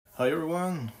Hi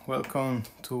everyone, welcome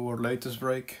to our latest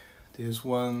break. This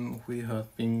one we have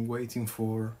been waiting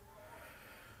for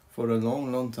a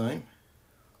long time.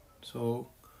 So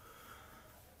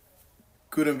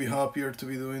couldn't be happier to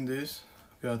be doing this.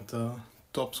 Got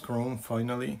Top Scrum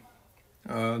finally,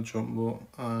 Jumbo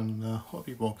and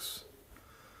Hobby Box.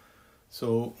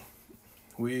 So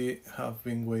we have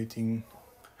been waiting.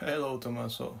 Hello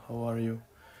Tommaso, how are you?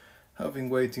 Have been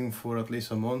waiting for at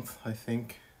least a month, I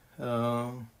think.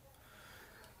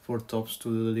 For Tops to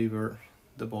deliver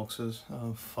the boxes.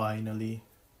 Finally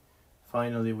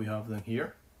we have them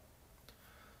here.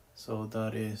 So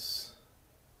that is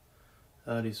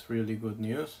really good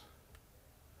news.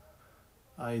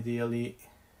 Ideally,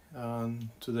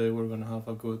 today we're gonna have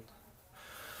a good.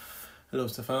 Hello,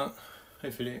 Stefan.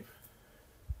 Hey, Philippe.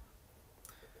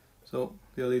 So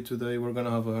ideally today we're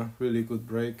gonna have a really good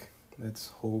break. Let's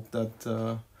hope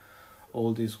that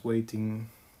all this waiting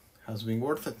has been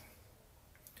worth it.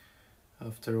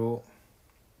 After all,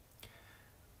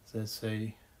 let's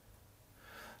say.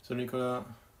 So Nicola,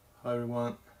 hi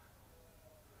everyone.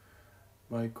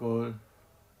 Michael,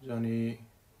 Johnny,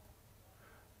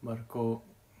 Marco,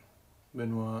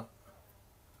 Benoit.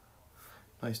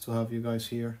 Nice to have you guys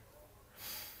here.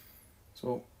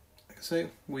 So, like I say,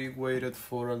 we waited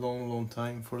for a long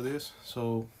time for this.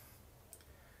 So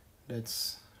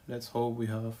let's hope we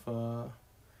have a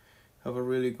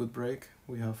really good break.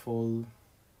 We have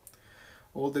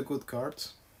all the good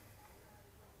cards,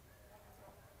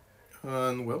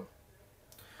 and well,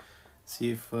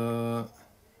 see if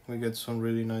we get some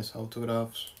really nice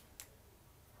autographs.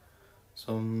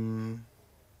 Some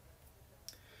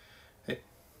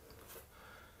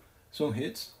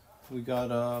hits. We got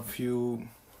a few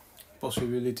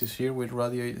possibilities here with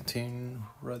radiating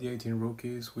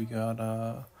rookies. We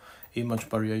got image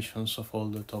variations of all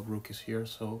the top rookies here,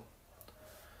 so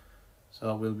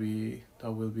that will be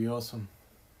awesome.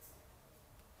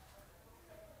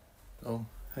 So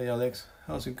hey Alex,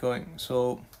 how's it going?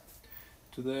 So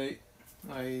today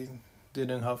I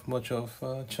didn't have much of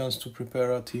a chance to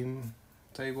prepare a team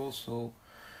table, so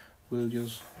we'll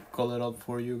just call it up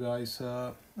for you guys.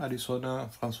 Arizona,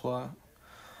 Francois,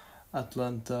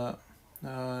 Atlanta,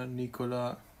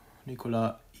 Nicola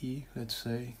E, let's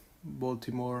say.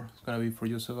 Baltimore, it's gonna be for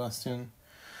you, Sebastian.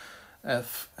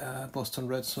 Boston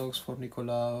Red Sox for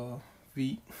Nicola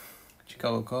V.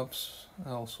 Chicago Cubs,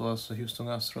 also as the Houston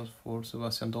Astros for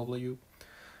Sebastian W.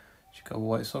 Chicago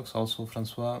White Sox, also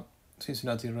Francois.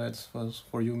 Cincinnati Reds was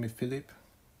for you, Philippe.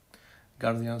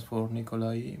 Guardians for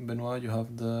Nicola E. Benoit, you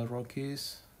have the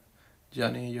Rockies.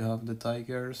 Gianni, you have the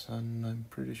Tigers, and I'm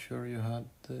pretty sure you had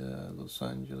the Los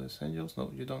Angeles Angels.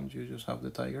 No, you don't. You just have the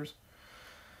Tigers.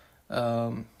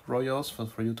 Royals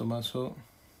for you, Tommaso.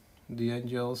 The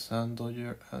Angels and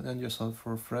Angels are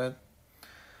for Fred,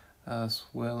 as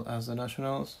well as the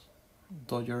Nationals.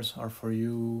 Dodgers are for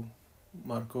you,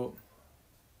 Marco.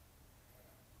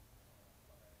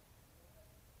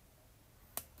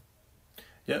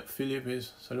 Yeah, Philip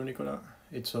is Salut Nicolas.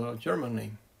 It's a German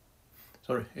name.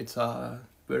 Sorry, it's a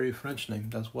very French name.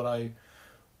 That's what I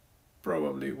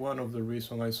probably one of the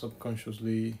reasons I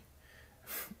subconsciously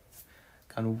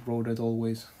kind of wrote it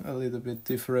always a little bit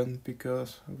different,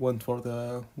 because I went for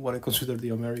the what I consider the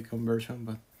American version,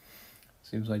 but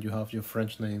seems like you have your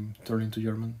French name turned into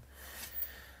German.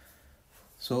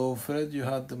 So Fred, you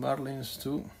had the Marlins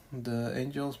too, the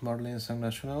Angels, Marlins and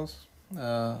Nationals,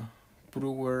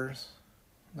 Brewers.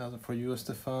 Now for you,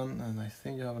 Stefan, and I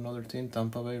think you have another team,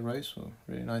 Tampa Bay Rays, so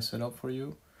really nice setup for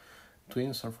you.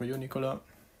 Twins are for you, Nicola.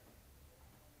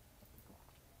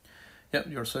 Yeah,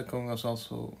 your second was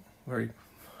also very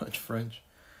much French.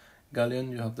 Gallion,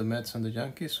 you have the Mets and the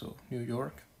Yankees, so New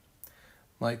York.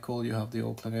 Michael, you have the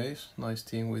Oakland A's, nice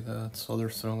team with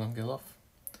Soderstrom and Geloff.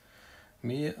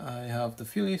 Me, I have the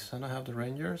Phillies and I have the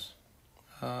Rangers.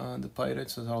 The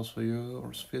Pirates is also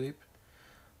yours, Philip.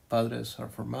 Padres are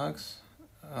for Max.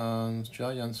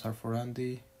 Giants are for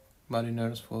Andy,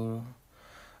 Mariners for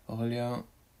Aurelien,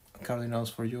 Cardinals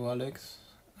for you, Alex,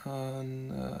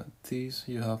 and these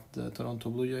you have the Toronto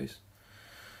Blue Jays.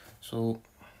 So,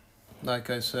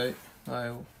 like I say,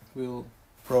 I will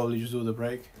probably just do the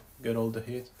break, get all the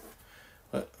hit.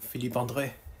 But Philippe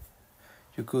André,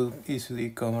 you could easily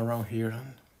come around here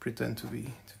and pretend to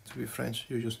be French.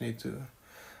 You just need to a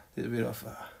little bit of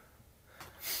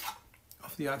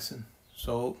the accent.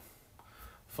 So.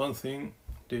 Fun thing,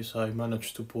 this I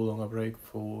managed to pull on a break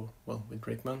with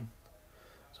Brakeman.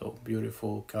 So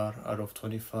beautiful car out of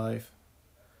 25,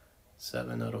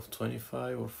 7 out of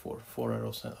 25, or 4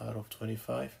 out of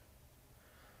 25.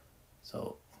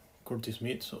 So Curtis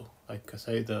Smith, so like I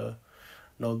say,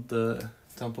 not the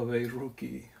Tampa Bay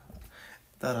rookie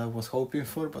that I was hoping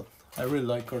for, but I really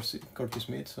like Curtis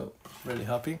Smith, so really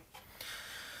happy.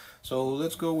 So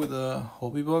let's go with the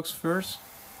hobby box first,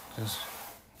 because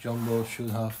Jumbo should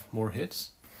have more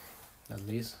hits, at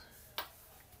least.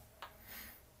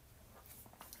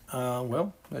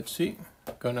 Well, let's see.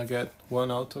 Gonna get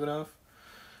one autograph.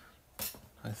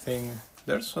 I think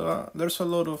there's a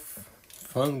lot of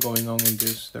fun going on in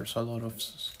this. There's a lot of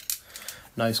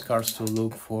nice cards to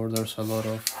look for. There's a lot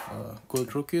of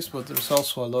good rookies, but there's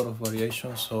also a lot of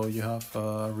variations. So you have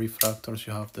refractors,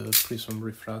 you have the Prism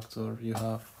Refractor, you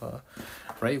have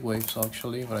Ray Waves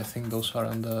actually, but I think those are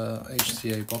in the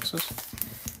HTA boxes.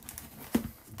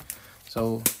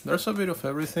 So there's a bit of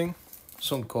everything.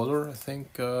 Some color, I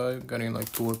think getting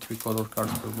like 2 or 3 color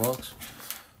cards per box.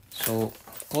 So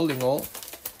all in all,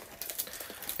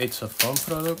 it's a fun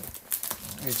product.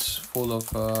 It's full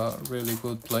of really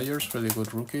good players, really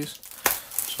good rookies.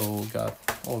 So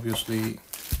obviously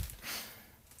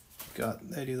got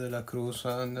Eddie De La Cruz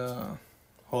and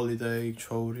Holiday,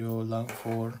 Chourio,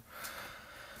 Langford,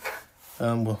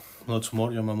 and well, lots more,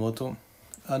 Yamamoto.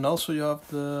 And also you have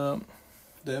the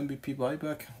MVP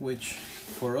buyback, which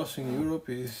for us in Europe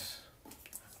is,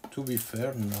 to be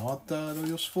fair, not that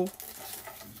useful.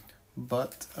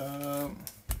 But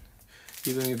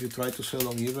even if you try to sell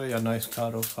on eBay, a nice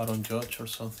card of Aaron Judge or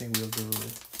something will do.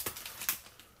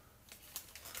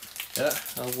 Yeah,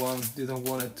 that one didn't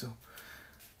want it to.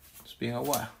 It's been a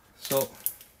while. So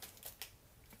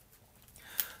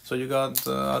you got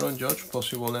Aaron Judge,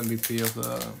 possible MVP of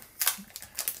the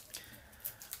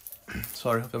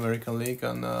of the American League,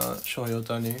 and Shohei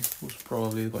Ohtani, who's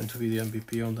probably going to be the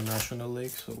MVP on the National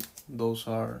League. So those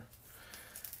are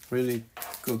really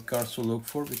good cards to look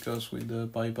for, because with the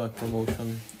buyback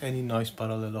promotion, any nice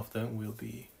parallel of them will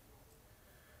be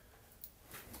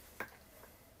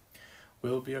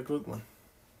a good one.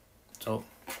 So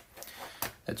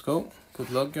let's go.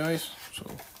 Good luck, guys. So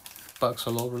packs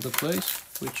all over the place,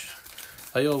 which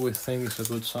I always think is a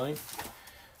good sign.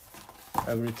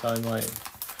 Every time I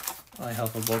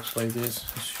have a box like this,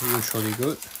 it's usually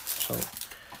good. So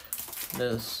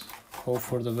let's hope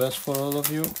for the best for all of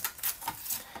you.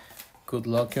 Good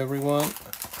luck, everyone,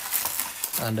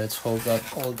 and let's hope that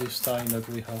all this time that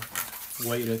we have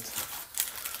waited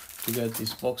to get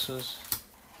these boxes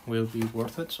will be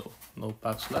worth it. So no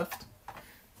packs left.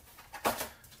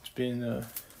 It's been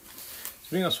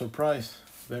a surprise,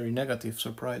 very negative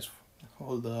surprise.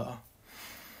 All the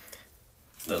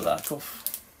lack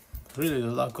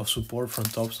of support from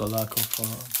Topps, the lack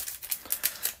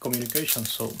of communication.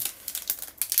 So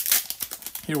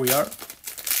here we are.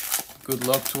 Good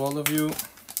luck to all of you.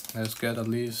 Let's get at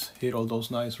least hit all those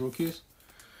nice rookies.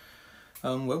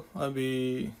 Well,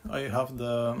 I have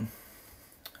the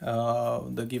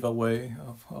giveaway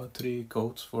of 3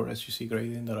 codes for SGC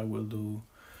grading that I will do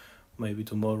maybe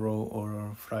tomorrow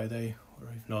or Friday, or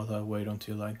if not, I'll wait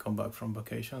until I come back from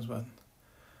vacations.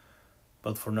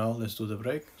 But for now, let's do the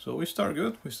break. So we start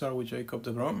good. We start with Jacob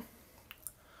deGrom,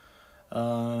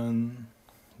 and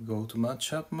go to Matt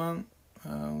Chapman.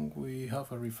 We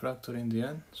have a refractor in the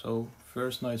end. So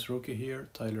first nice rookie here,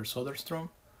 Tyler Soderstrom.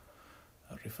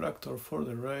 A refractor for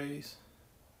the Rays.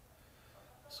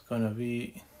 It's gonna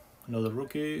be another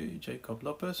rookie, Jacob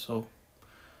Lopez. So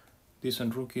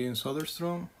decent rookie in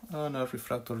Soderstrom, and a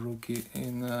refractor rookie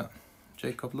in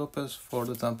Jacob Lopez for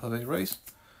the Tampa Bay Rays.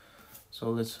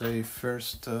 So let's say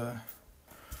first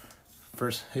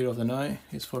hit of the night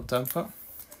is for Tampa,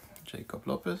 Jacob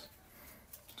Lopez.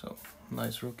 So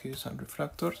nice rookies and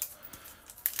refractors.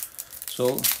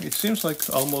 So it seems like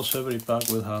almost every pack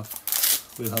will have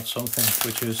something,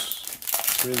 which is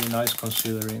really nice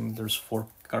considering there's 4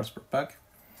 cards per pack.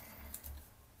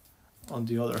 On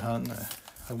the other hand,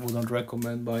 I wouldn't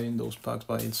recommend buying those packs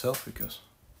by itself, because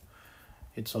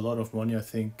it's a lot of money. I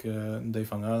think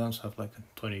Dave and Adams have like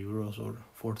 20 euros or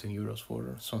 14 euros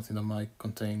for something that might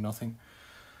contain nothing.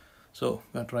 So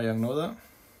got Ryan Noda,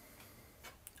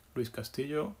 Luis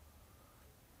Castillo,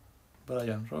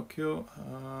 Brian Rocchio,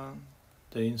 and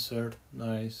the insert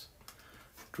nice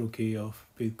rookie of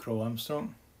Pete Crow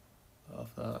Armstrong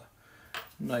of the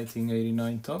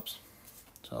 1989 Topps.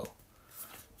 So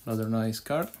another nice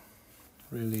card,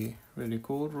 really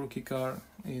cool rookie card,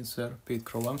 insert Pete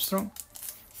Crow Armstrong.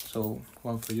 So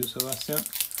one for you, Sebastian,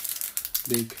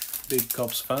 big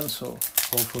Cubs fan, so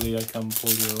hopefully I can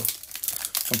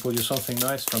pull you something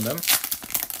nice from them.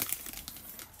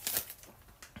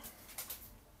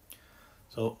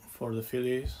 So for the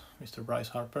Phillies, Mr. Bryce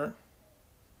Harper.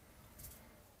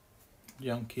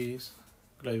 Yankees,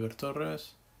 Gleyber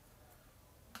Torres.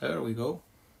 There we go.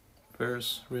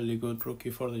 First really good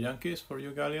rookie for the Yankees for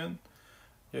you, Galleon.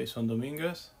 Jason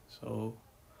Dominguez. So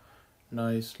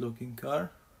Nice looking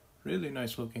car, really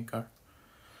nice looking car.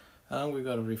 And we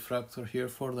got a refractor here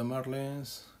for the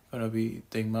Marlins, gonna be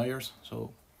Dane Myers,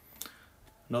 so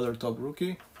another top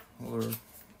rookie, or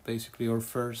basically our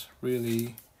first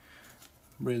really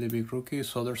big rookie.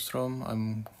 Soderstrom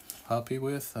I'm happy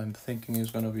with. I'm thinking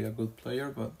he's gonna be a good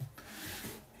player, but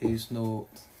he's not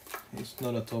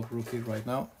a top rookie right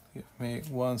now. Give me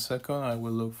 1 second, I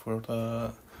will look for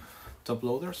the top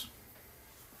loaders.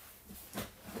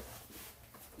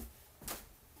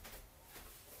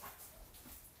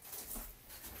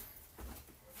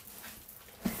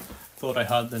 Thought I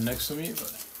had them next to me, but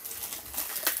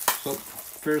so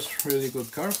first really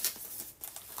good card.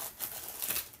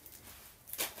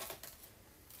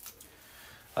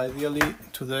 Ideally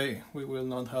today we will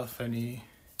not have any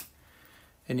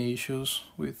issues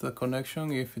with the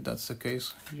connection. If that's the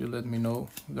case, you let me know.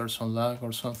 If there's some lag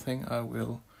or something, I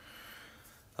will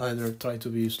either try to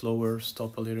be slower,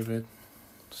 stop a little bit,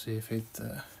 see if it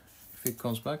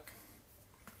comes back.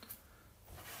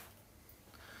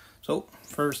 So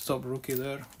first top rookie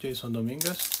there, Jason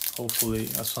Dominguez, hopefully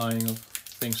a sign of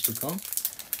things to come.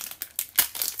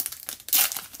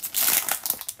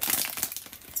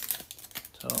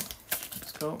 So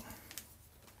let's go.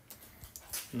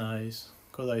 Nice.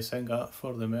 Kodai Senga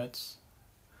for the Mets.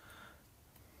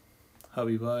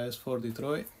 Javi Baez for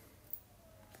Detroit.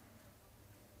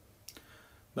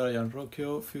 Brian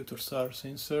Rocchio, Future Stars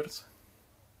insert.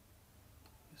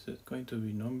 Is it going to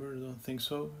be numbered? I don't think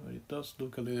so. It does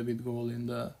look a little bit gold in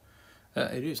the...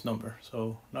 it is numbered,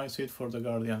 so nice hit for the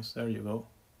Guardians. There you go.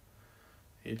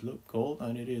 It looked gold,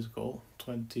 and it is gold.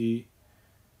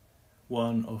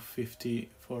 21 of 50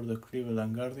 for the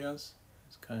Cleveland Guardians.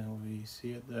 It's kind of, we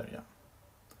see it there, yeah.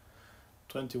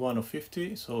 21 of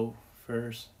 50, so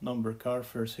first number card,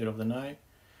 first hit of the night.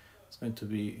 It's going to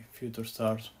be Future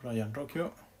Stars Brian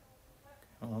Rocchio.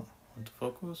 Want to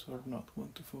focus or not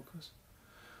want to focus?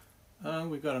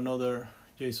 And we got another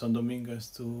Jason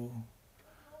Dominguez to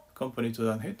accompany to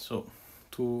that hit, so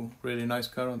two really nice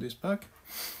cards on this pack.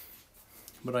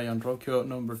 Brian Rocchio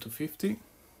number 250,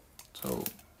 so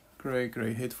great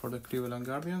hit for the Cleveland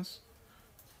Guardians,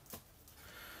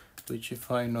 which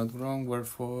if I'm not wrong were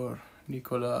for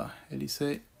Nicolas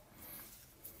Elise.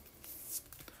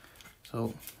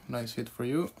 So nice hit for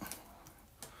you.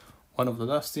 One of the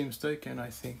last teams taken,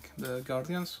 I think, the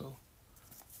Guardians, so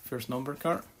first number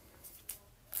card.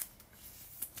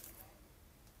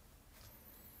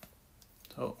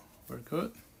 So we're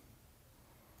good.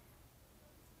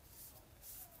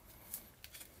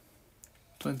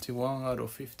 $21 out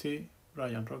of 50,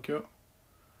 Brian Rocchio.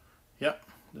 Yeah,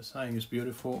 the sign is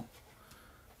beautiful.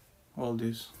 All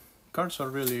these cards are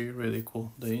really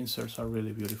cool. The inserts are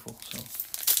really beautiful.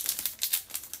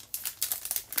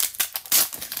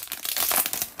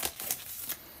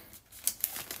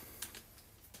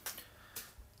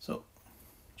 So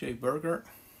Jay Burger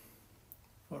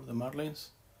for the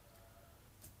Marlins.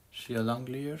 Shea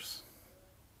Langeliers.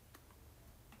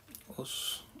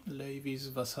 Os Levis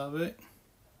Basabe.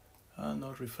 And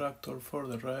a refractor for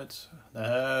the Reds.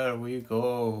 There we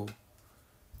go.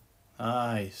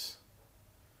 Nice.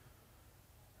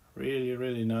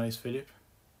 Really nice, Philip.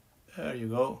 There you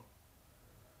go.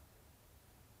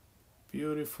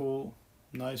 Beautiful,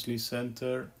 nicely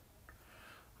centered,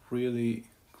 really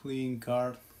clean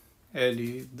card.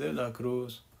 Elly De La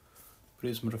Cruz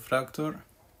Prism Refractor.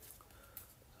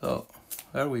 So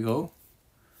there we go.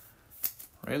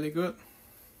 Really good.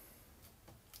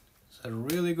 It's a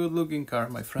really good looking card,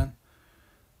 my friend.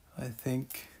 I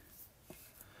think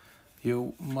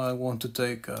you might want to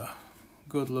take a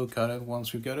good look at it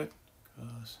once you get it,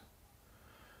 because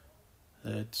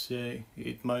let's say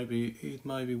it might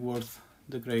be worth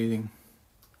the grading.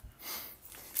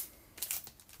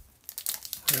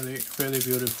 Really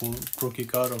beautiful rookie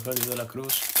card of Elly De La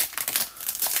Cruz.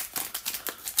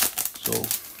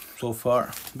 So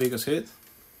far, biggest hit.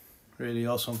 Really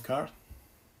awesome card.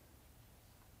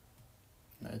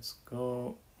 Let's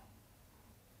go.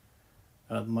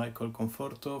 Got Michael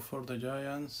Conforto for the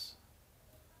Giants.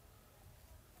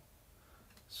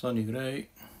 Sonny Gray.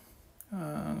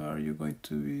 Are you going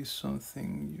to be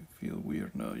something you feel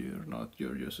weird? No, you're not.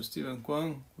 You're just Steven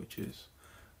Kwan, which is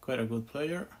quite a good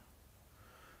player.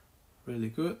 Really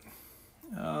good.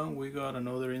 We got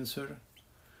another insert.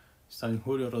 It's time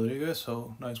Julio Rodriguez,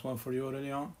 so nice one for you,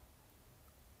 Aurelian.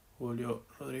 Julio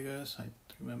Rodriguez, I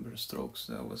remember strokes,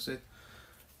 that was it.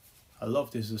 I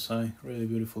love this design, really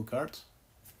beautiful cards.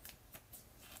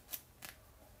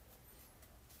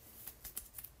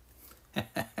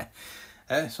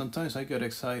 Sometimes I get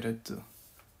excited too.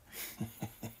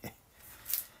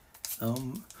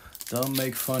 Don't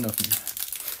make fun of me.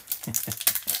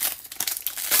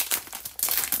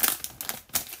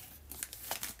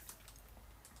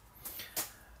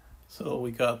 So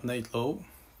we got Nate Lowe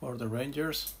for the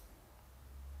Rangers.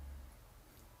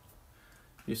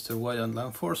 Mr. Wyatt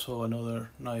Langford, so another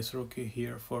nice rookie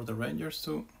here for the Rangers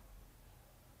too.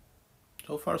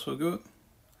 So far so good.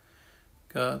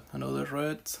 Got another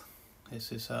red.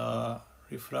 This is a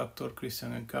refractor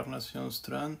Christian Encarnacion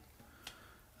Strand.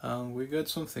 And we got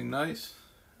something nice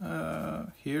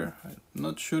here. I'm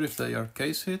not sure if they are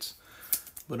case hits,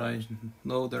 but I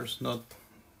know there's not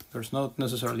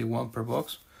necessarily one per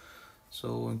box.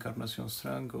 So Encarnacion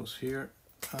Strand goes here,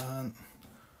 and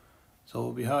so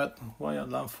we had Wyatt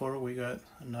Langford. We got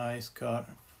a nice card,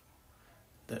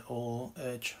 the All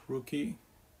Edge Rookie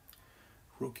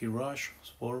Rush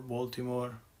for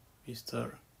Baltimore,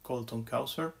 Mr. Colton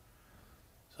Cowser.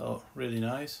 So really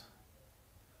nice.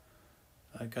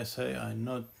 Like I say, I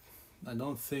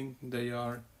don't think they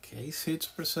are case hits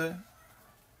per se.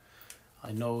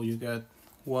 I know you get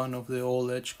one of the All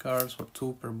Edge cards or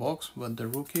two per box, but the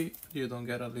rookie you don't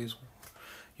get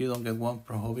one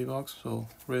per hobby box. So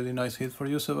really nice hit for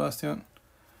you, Sebastian.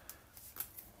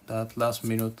 That last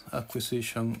minute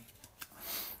acquisition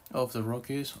of the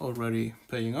rookies already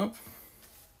paying up.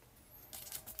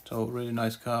 So really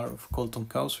nice card of Colton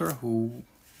Cowser, who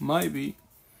might be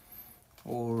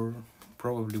or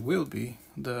probably will be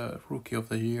the rookie of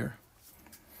the year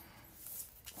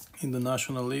in the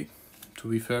National League. To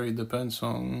be fair, it depends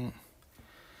on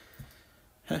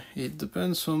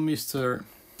Mr.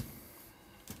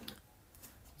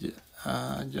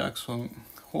 Jackson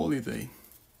Holiday,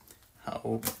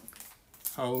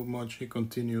 how much he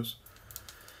continues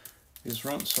his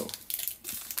run. So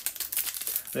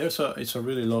it's a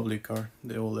really lovely card,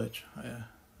 the All Edge.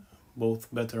 Both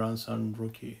veterans and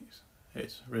rookies.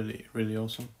 It's really, really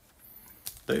awesome.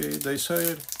 They sell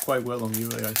it quite well on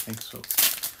eBay, I think, so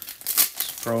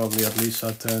it's probably at least a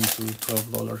 $10 to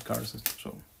 $12 card,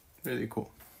 so really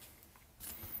cool.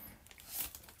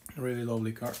 Really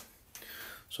lovely card.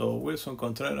 So Wilson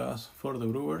Contreras for the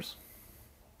Brewers.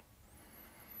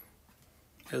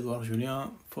 Edouard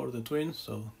Julien for the Twins,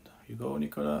 so there you go,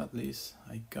 Nicola, at least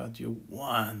I got you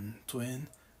one twin,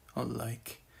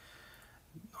 unlike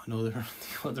the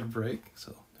other break,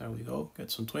 so there we go,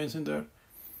 get some twins in there.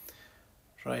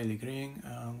 Riley Green,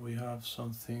 and we have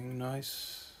something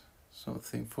nice,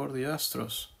 something for the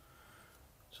Astros.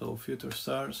 So Future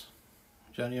Stars,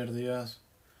 Janier Diaz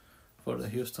for the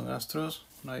Houston Astros,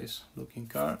 nice looking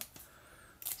card.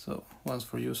 So one's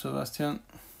for you, Sebastian.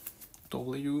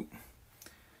 W,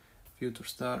 Future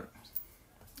Star,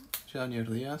 Janier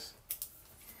Diaz.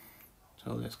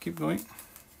 So let's keep going.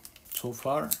 So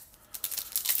far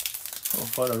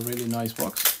a really nice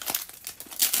box.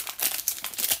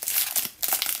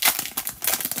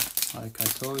 Like I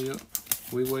told you,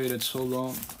 we waited so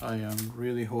long. I am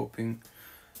really hoping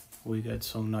we get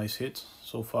some nice hits.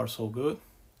 So far so good.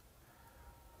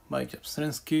 Mike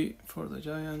Yastrzemski for the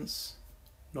Giants,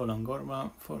 Nolan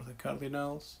Gorman for the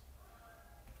Cardinals,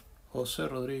 Jose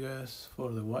Rodriguez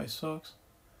for the White Sox.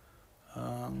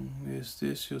 Is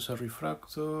this just a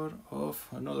refractor of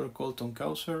another Colton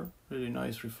Cowser? Really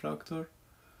nice refractor.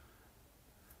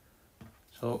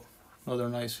 So another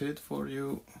nice hit for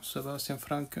you, Sebastian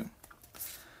Franken.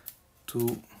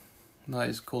 Two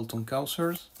nice Colton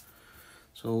Cowsers.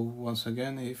 So once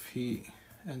again, if he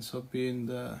ends up being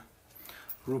the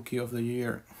Rookie of the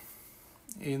Year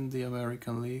in the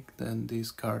American League, then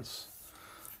these cards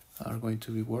are going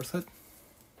to be worth it.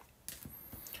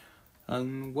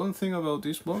 And one thing about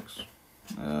this box,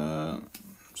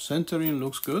 centering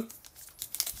looks good,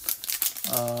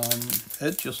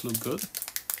 edges look good,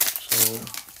 so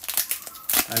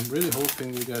I'm really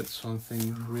hoping we get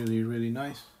something really, really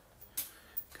nice,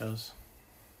 because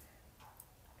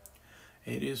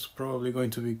it is probably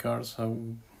going to be cards that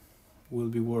will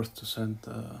be worth to send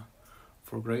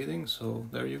for grading. So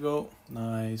there you go,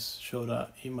 nice Shota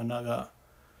Imanaga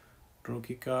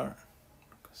rookie card,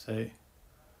 say,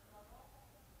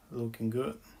 looking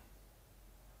good.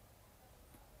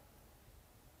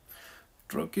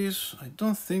 Rookies, I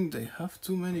don't think they have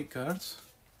too many cards.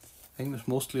 I think it's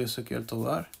mostly Ezequiel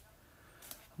Tovar,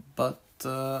 but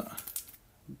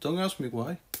don't ask me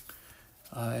why.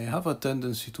 I have a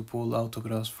tendency to pull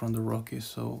autographs from the Rockies,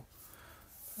 so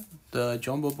the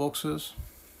jumbo boxes,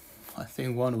 I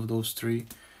think one of those three,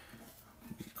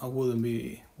 I wouldn't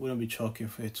be shocked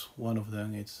if it's one of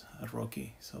them, it's a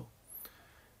Rocky. So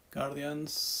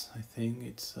Guardians, I think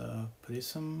it's a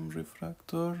Prism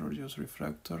Refractor or just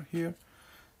Refractor here.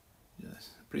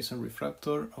 Yes, Prism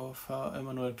Refractor of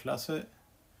Emmanuel Clase. I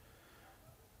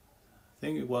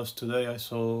think it was today I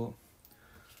saw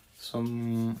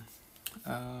some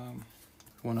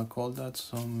wanna call that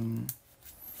some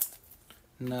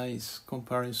nice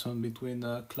comparison between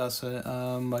Clase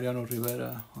and Mariano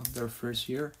Rivera on their first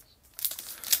year.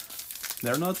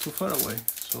 They're not too far away,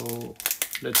 so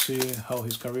let's see how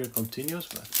his career continues.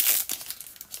 But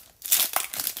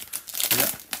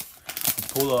yeah,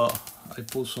 I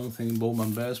pull something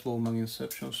Bowman Best, Bowman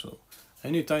Inception. So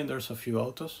anytime there's a few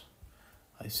autos,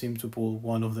 I seem to pull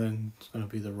one of them. It's gonna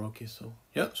be the Rockies. So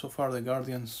yeah, so far the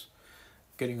Guardians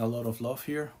getting a lot of love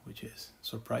here, which is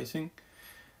surprising.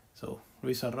 So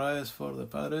Luis Arraez for the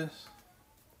Padres,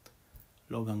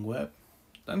 Logan Webb.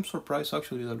 I'm surprised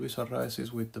actually that Luis Arraez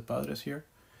is with the Padres here,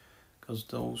 because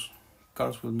those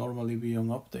cards will normally be on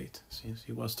update since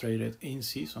he was traded in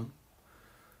season.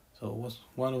 So it was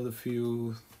one of the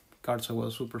few cards I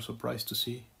was super surprised to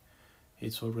see.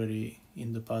 It's already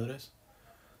in the Padres.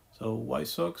 So White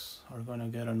Sox are gonna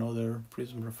get another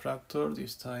Prism Refractor,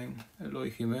 this time Eloy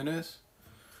Jimenez,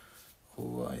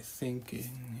 who I think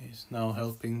is now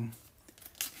helping,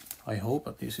 I hope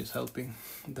at least is helping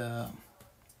the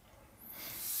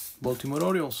Baltimore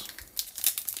Orioles.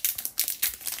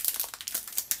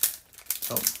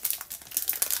 So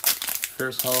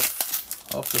first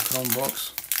half of the front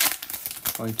box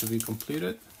going to be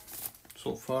completed.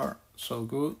 So far so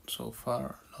good, so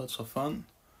far lots of fun.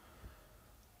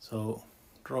 So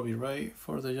Robbie Ray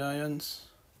for the Giants,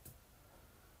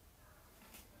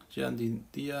 Yandy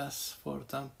Diaz for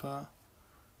Tampa,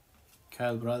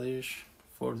 Kyle Bradish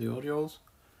for the Orioles.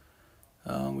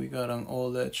 We got an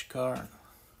all edge card,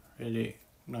 really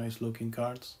nice looking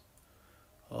cards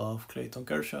of Clayton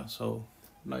Kershaw. So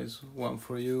nice one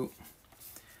for you,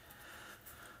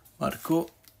 Marco.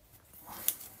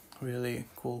 Really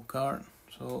cool card.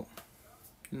 So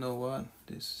you know what,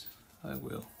 I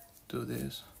will do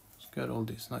this. Let's get all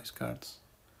these nice cards.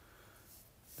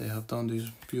 They have done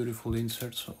these beautiful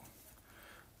inserts, so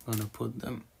I'm gonna put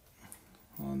them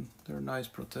on. They're nice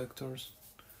protectors,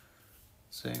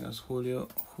 same as Julio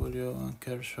and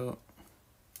Kershaw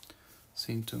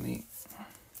seem to me.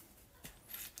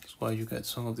 That's why you get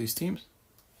some of these teams.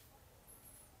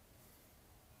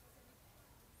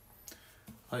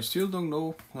 I still don't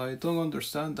know, I don't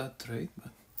understand that trade,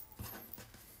 but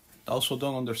I also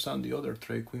don't understand the other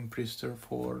trade, Quinn Priester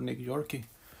for Nick Yorkie.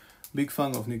 Big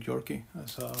fan of Nick Yorkie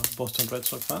as a Boston Red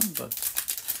Sox fan, but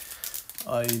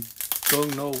I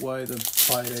don't know why the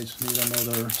Pirates need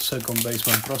another second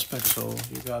baseman prospect. So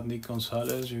you got Nick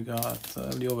Gonzalez, you got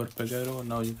Liover Peguero, and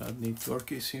now you got Nick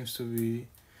Yorkie. Seems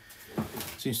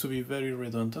to be very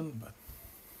redundant, but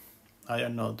I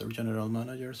am not their general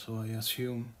manager, so I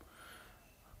assume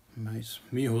it's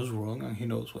me who's wrong and he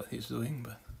knows what he's doing.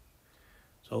 But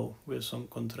so Wilson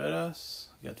Contreras,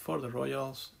 get for the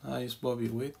Royals, nice Bobby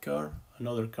Witt card,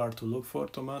 another card to look for,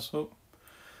 Tommaso.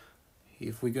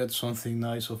 If we get something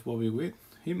nice of Bobby Witt,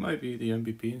 he might be the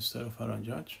MVP instead of Aaron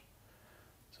Judge.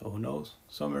 So who knows?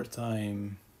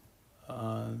 Summertime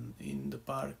in the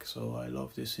park, so I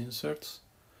love these inserts.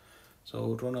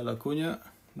 So Ronald Acuna,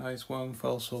 nice one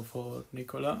also for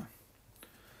Nicola.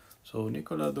 So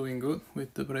Nicola doing good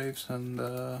with the Braves and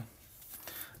the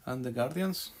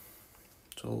Guardians.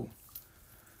 So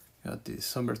got this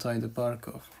Summertime in the Park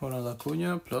of Ronald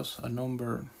Acuna plus a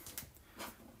number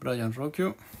Brian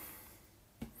Rocchio.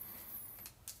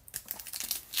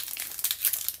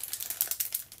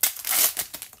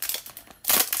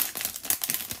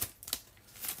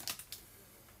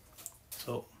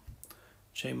 So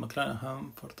Shane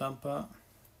McClanahan for Tampa,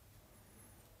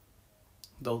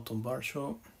 Dalton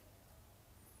Varsho,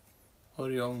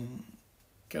 Orion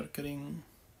Kerkering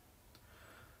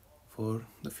for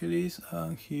the Phillies,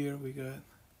 and here we got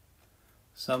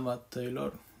Samad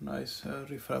Taylor, nice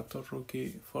refractor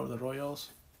rookie for the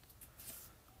Royals.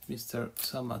 Mr.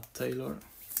 Samad Taylor,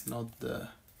 not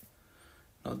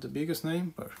the biggest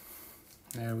name, but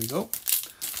there we go.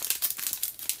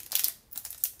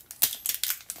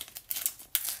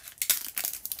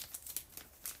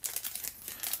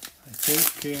 I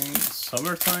think in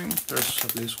summertime there's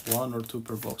at least 1 or 2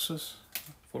 per boxes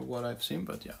for what I've seen,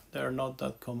 but yeah, they're not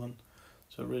that common.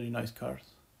 So really nice cards.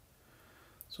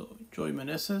 So Joey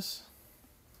Meneses,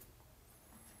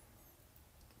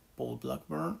 Paul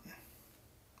Blackburn,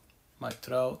 Mike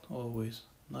Trout, always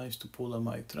nice to pull a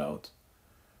Mike Trout.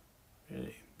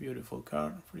 Really beautiful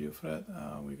card for you, Fred.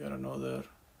 We got another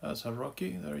as a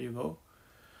Rocky, there you go.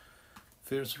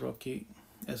 First Rocky,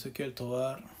 Ezequiel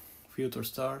Tovar, Future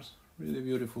Stars, really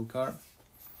beautiful card.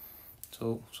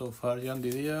 So far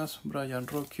Yandy Diaz, Brian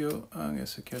Rocchio, and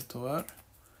Ezequiel Tovar.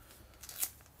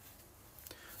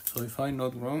 So if I'm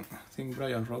not wrong, I think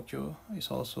Brian Rocchio is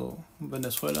also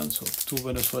Venezuelan, so 2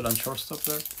 Venezuelan shortstops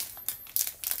there.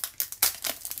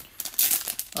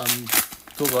 And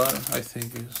Tovar, I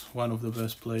think, is one of the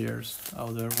best players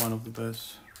out there, one of the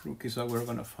best rookies that we're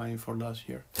gonna find for last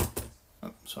year.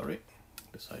 Oh, sorry,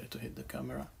 decided to hit the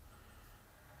camera.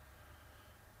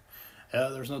 Yeah,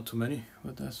 there's not too many,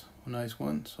 but that's a nice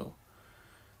one. So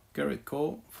Garrett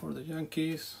Cole for the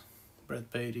Yankees,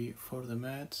 Brett Beatty for the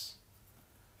Mets,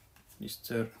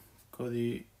 Mr.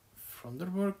 Cody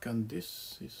Fronderberg, and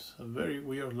this is a very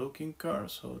weird looking car,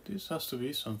 so this has to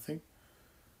be something.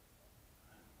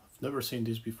 I've never seen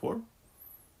this before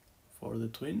for the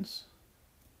Twins.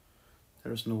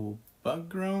 There's no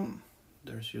background,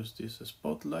 there's just this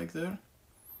spotlight there.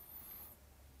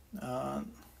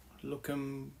 And Lucas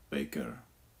Baker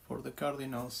for the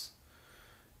Cardinals.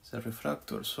 It's a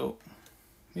refractor, so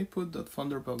let me put that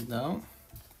Thunderbug down,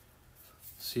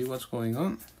 see what's going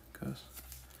on, because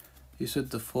is it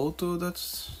the photo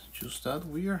that's just that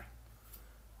weird,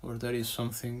 or there is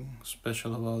something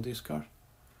special about this car?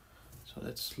 So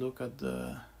let's look at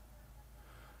the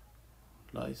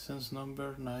license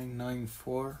number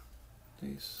 994,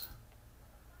 these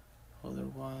other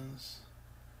ones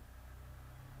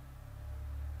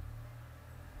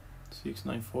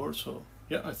 694. So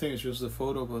yeah, I think it's just the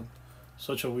photo, but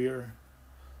such a weird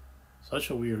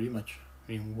image.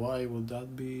 I mean, why would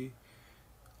that be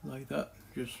like that?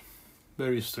 Just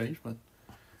very strange, but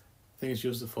I think it's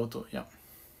just the photo. Yeah,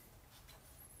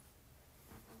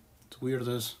 it's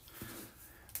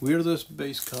weirdest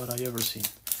base card I ever seen.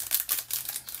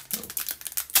 So,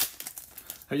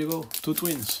 there you go, two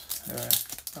Twins,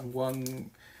 and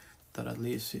one that at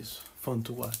least is fun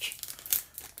to watch.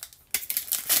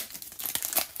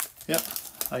 Yeah,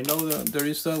 I know that there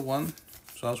is that one,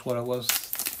 so that's what I was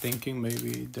thinking.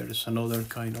 Maybe there is another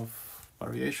kind of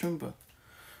variation, but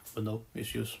no, it's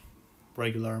just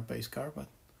regular base car. But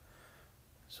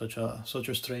such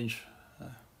a strange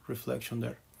reflection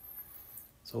there.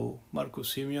 So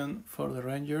Marcus Semien for the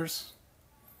Rangers,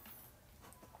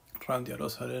 Randy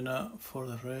Arozarena for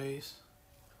the Rays,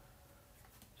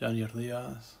 Yanier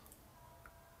Diaz,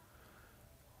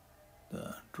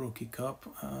 the Rookie Cup.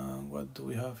 What do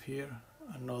we have here?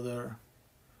 Another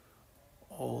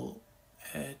all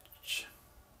edge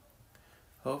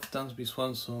of Dansby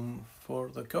Swanson for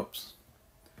the Cubs.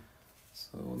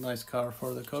 So nice car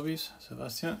for the Cubbies,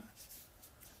 Sebastian.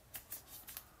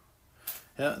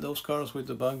 Yeah, those cars with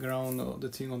the background, the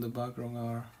thing on the background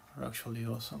are actually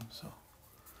awesome. So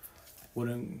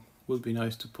would be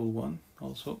nice to pull one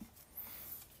also.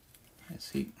 Let's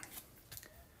see.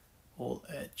 All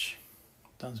edge,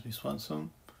 Dansby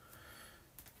Swanson.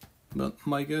 But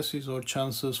my guess is our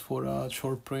chances for a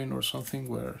short print or something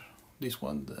were this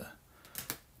one, the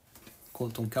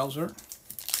Colton Cowser.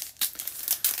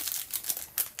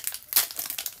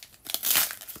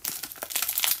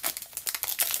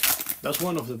 That's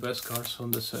one of the best cars on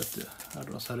the set at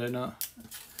Arozarena.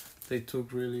 They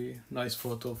took really nice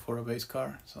photo for a base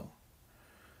car, so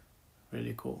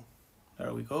really cool.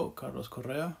 There we go, Carlos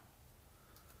Correa.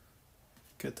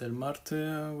 Ketel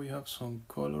Marte, we have some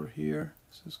color here.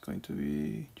 This is going to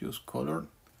be just colored.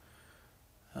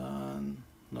 And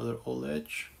another all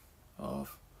edge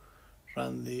of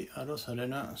Randy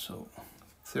Arozarena, so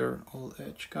third all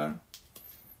edge car.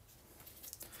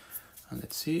 And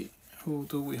let's see, who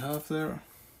do we have there?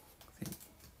 I think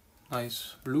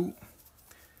nice blue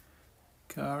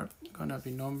card, gonna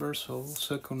be numbered, so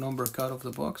second number card of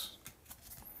the box.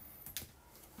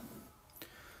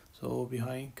 So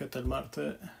behind Ketel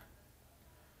Marte,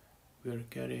 we're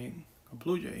getting a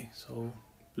Blue Jay. So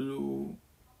blue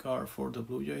card for the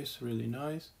Blue Jays, really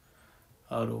nice.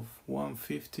 Out of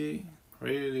 150,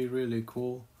 really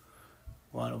cool.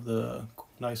 One of the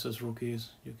nicest rookies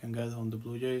you can get on the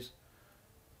Blue Jays.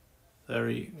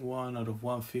 31 out of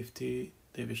 150,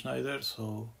 David Schneider.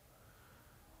 So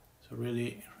it's a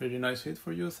really nice hit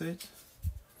for you, Sid.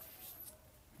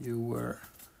 You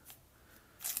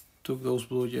took those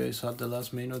Blue Jays at the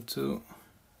last minute too.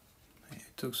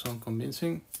 It took some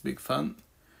convincing. Big fan.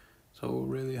 So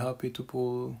really happy to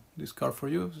pull this card for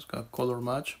you. It's got color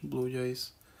match, Blue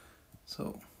Jays.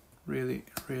 So really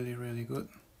good.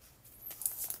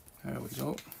 There we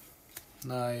go.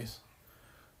 Nice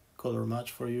color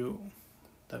match for you,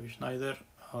 David Schneider,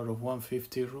 out of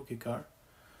 150 rookie card.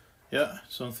 Yeah,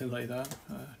 something like that.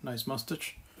 Nice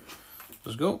mustache.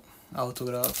 Let's go.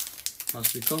 Autograph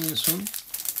must be coming soon.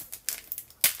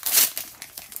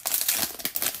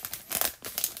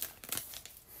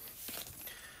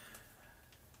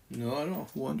 No, I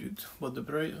don't want you to, what the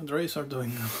Rays are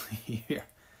doing here.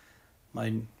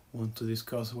 Might want to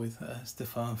discuss with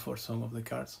Stefan for some of the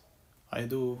cards. I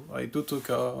do took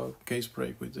a case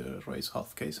break with the Rays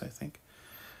half case, I think.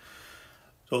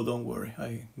 So don't worry,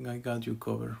 I got you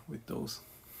covered with those.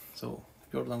 So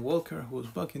Jordan Walker, who's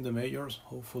back in the majors,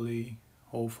 hopefully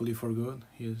for good.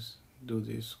 He's do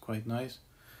this quite nice.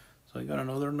 So I got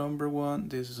another number 1.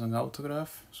 This is an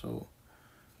autograph, so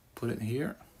put it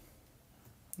here.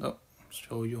 Oh,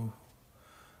 show you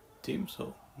team.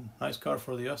 So nice card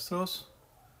for the Astros.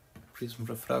 Prism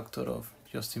refractor of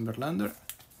Justin Verlander.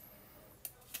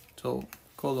 So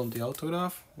call on the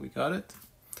autograph. We got it.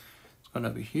 It's gonna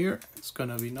be here. It's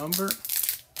gonna be number,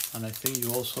 and I think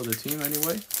you all saw the team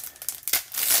anyway.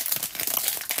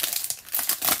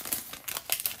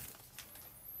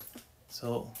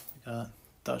 So we got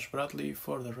Tash Bradley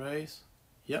for the Rays.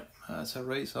 Yep, that's a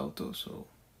Rays auto. So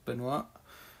Benoit,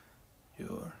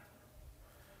 your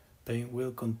pain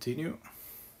will continue.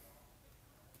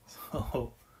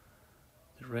 So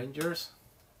the Rangers,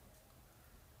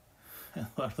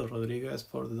 Eduardo Rodriguez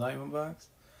for the Diamondbacks.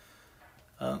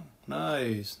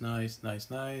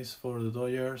 Nice for the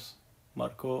Dodgers.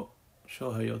 Marco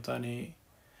Shohei Ohtani,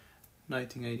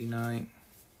 1989.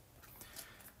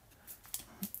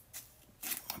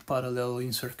 Parallel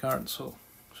insert card, so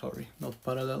sorry, not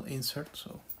parallel insert,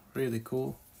 so really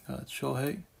cool. Got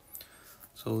Shohei.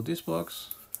 So this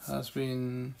box has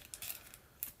been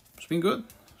good.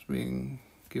 It's been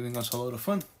giving us a lot of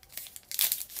fun.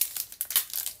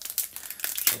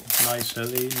 So nice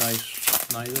Ellie, nice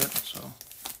Snyder. So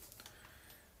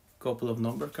couple of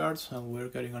number cards, and we're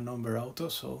getting a number auto,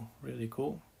 so really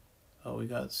cool. So we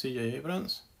got CJ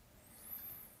Abrams,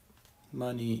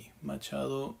 Manny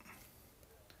Machado,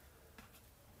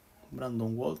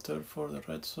 Brandon Walter for the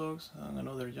Red Sox, and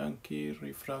another Yankee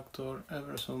refractor,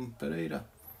 Everson Pereira.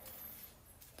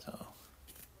 So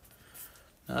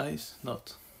nice,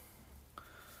 not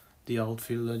the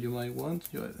outfield that you might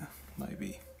want. Might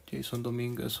be Jason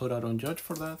Dominguez or Aaron Judge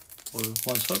for that, or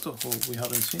Juan Soto, who we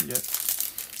haven't seen yet.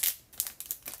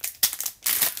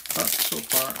 But so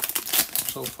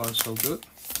far so good.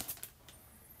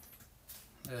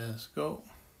 Let's go.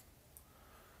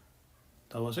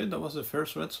 That was it. That was the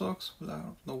first Red Sox.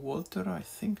 No Walter, I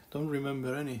think. Don't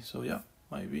remember any. So yeah,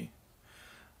 maybe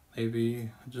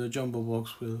the jumbo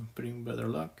box will bring better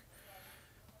luck.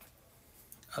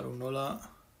 Aaron Nola,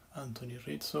 Anthony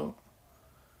Rizzo,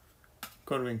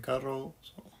 Corbin Carroll.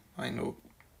 So I know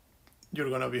you're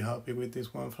gonna be happy with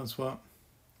this one, Francois.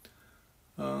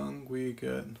 And we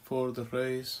get for the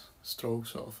Rays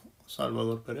strokes of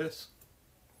Salvador Perez.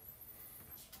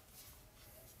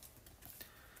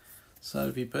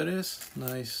 Salvi Perez,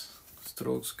 nice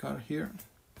strokes card here.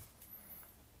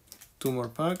 2 more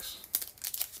packs.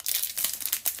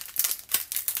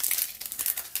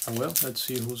 And well, let's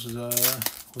see who's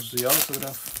the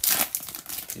autograph.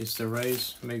 It's the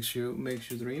Rays, makes you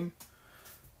dream.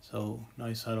 So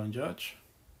nice Aaron Judge.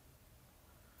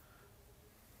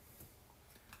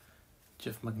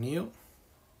 Jeff McNeil.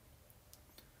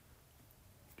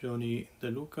 Johnny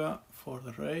DeLuca for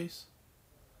the Rays.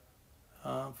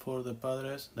 And for the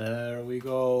Padres, there we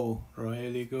go.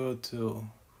 Really good too.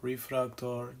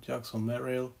 Refractor, Jackson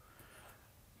Merrill.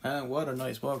 Man, what a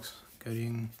nice box.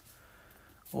 Getting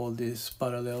all these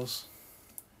parallels.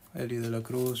 Ellie De La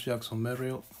Cruz, Jackson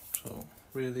Merrill. So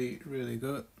really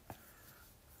good.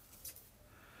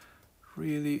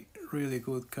 Really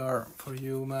good card for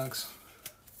you, Max.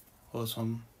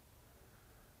 Awesome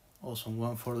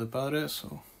one for the Padres.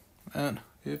 So, and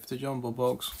if the jumbo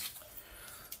box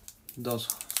does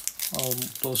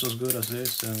as good as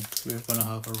this, then we're gonna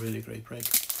have a really great break.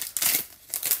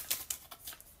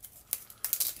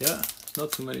 Yeah, it's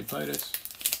not too many Pirates.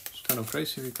 It's kind of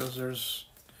crazy because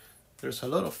there's a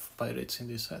lot of Pirates in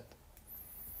this set.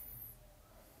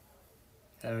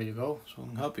 There you go. So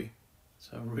I'm happy.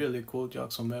 It's a really cool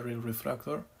Jackson Merrill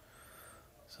refractor.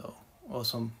 So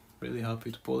awesome. Really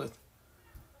happy to pull it.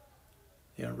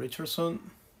 Ian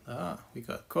Richardson. We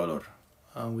got color.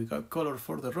 And we got color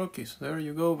for the Rockies. There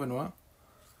you go, Benoit.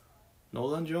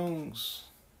 Nolan Jones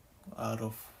out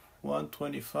of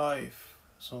 125.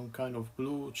 Some kind of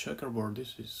blue checkerboard.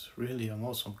 This is really an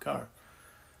awesome card.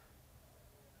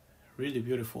 Really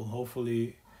beautiful.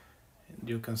 Hopefully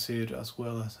you can see it as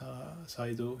well as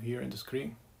I do here in the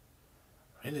screen.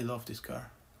 Really love this card.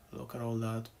 Look at all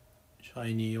that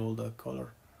shiny, all that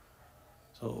color.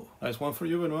 So nice one for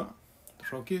you, Benoit. The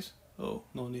Rockies. So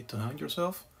no need to hang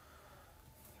yourself.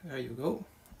 There you go.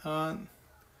 And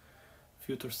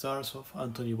future stars of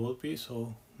Anthony Volpe.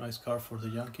 So nice card for the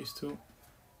Yankees too.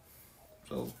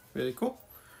 So really cool.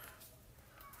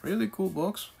 Really cool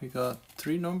box. We got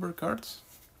 3 number cards.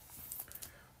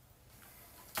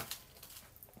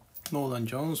 Nolan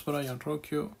Jones, Brian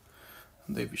Rocchio,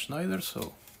 and David Schneider.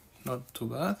 So not too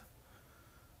bad.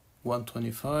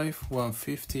 125,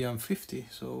 150 and 50,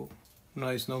 so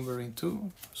nice numbering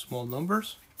too, small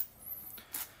numbers.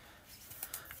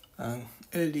 And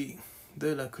Ellie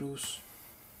De La Cruz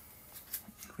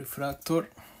refractor,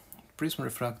 prism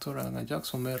refractor, and a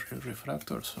Jackson Merrill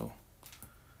refractor, so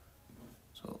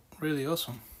really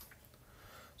awesome.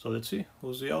 So let's see,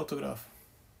 who's the autograph?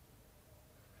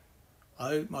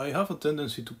 I have a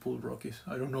tendency to pull Rockies.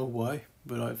 I don't know why,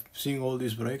 but I've seen all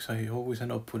these breaks. I always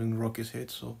end up putting Rockies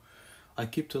hits, so I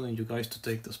keep telling you guys to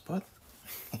take the spot.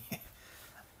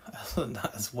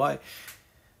 That's why.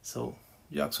 So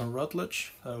Jackson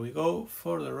Rutledge, there we go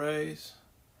for the Rays.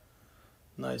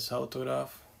 Nice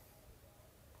autograph.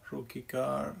 Rookie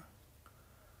card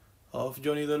of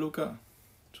Johnny DeLuca.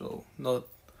 So not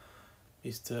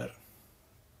Mr.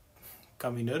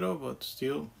 Caminero, but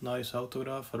still nice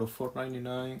autograph out of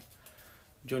 499.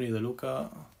 Johnny DeLuca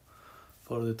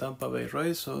for the Tampa Bay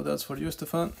Rays. So that's for you,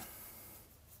 Stefan.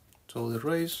 So the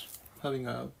Rays having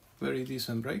a very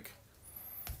decent break.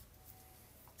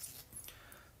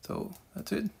 So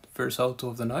that's it. First auto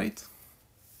of the night.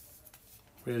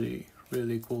 Really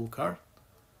cool card.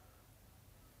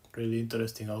 Really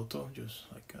interesting auto. Just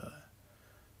like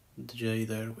the J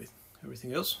there with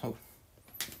everything else. Oh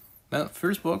man,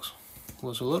 first box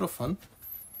was a lot of fun.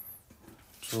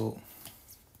 So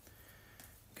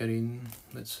getting,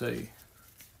 let's say,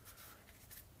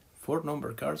 4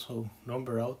 number cards. So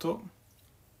number auto,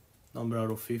 number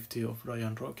out of 50 of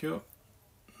Ryan Rocchio,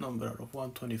 number out of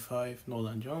 125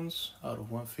 Nolan Jones, out of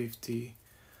 150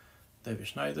 David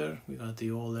Schneider. We got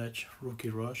the All Edge Rookie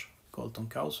Rush Colton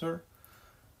Cowser,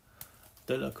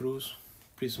 De La Cruz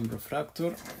Prism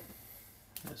Refractor.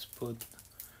 Let's put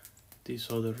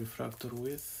this other refractor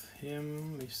with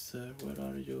him, Mr. Where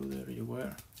are you? There you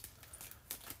were.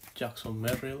 Jackson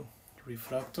Merrill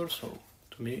refractor. So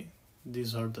to me,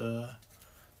 these are the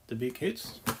big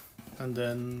hits, and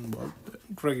then well,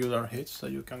 regular hits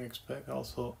that you can expect.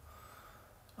 Also,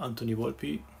 Anthony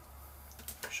Volpe,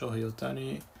 Shohei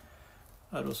Ohtani,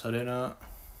 Aros Arena,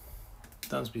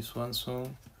 Dansby Swanson.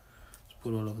 Let's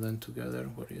put all of them together.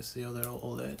 Where is the other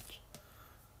All Edge?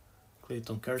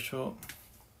 Clayton Kershaw,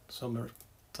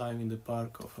 Summertime in the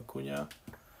Park of Acuna,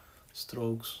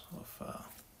 Strokes of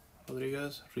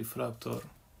Rodriguez, refractor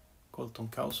Colton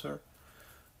Cowser,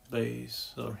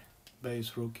 base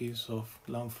rookies of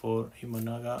Lanford,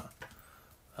 Imanaga,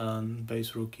 and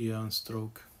base rookie and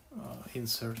stroke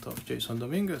insert of Jason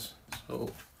Dominguez. So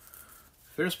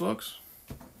first box,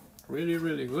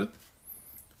 really good.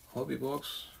 Hobby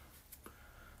box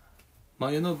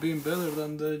might end up being better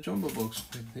than the jumbo box.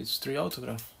 It's 3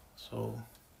 autographs, so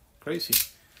crazy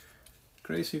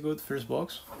good first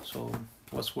box. So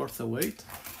was worth the wait.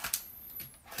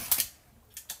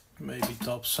 Maybe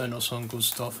Top send us some good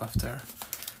stuff after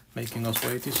making us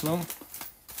wait this long.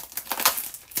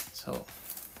 So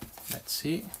let's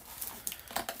see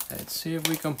if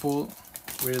we can pull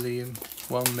really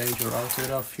one major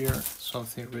autograph here,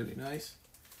 something really nice.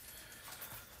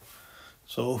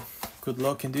 So good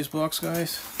luck in this box,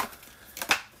 guys.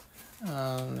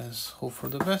 Let's hope for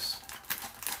the best.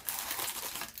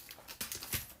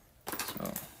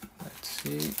 So let's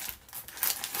see.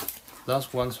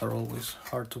 Last ones are always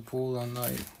hard to pull, and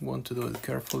I want to do it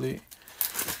carefully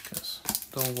because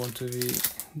don't want to be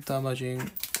damaging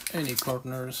any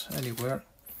corners anywhere.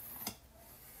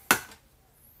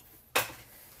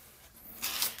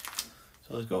 So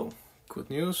let's go. Good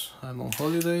news, I'm on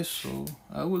holidays, so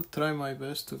I will try my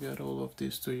best to get all of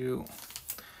this to you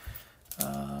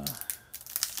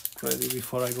ready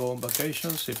before I go on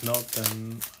vacations. If not,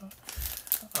 then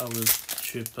I will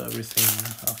ship everything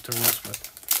afterwards, but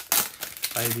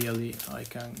ideally I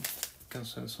can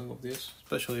send some of this,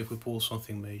 especially if we pull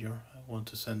something major. I want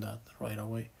to send that right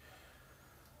away.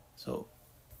 So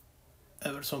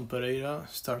Everson Pereira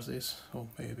starts this, or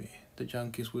maybe the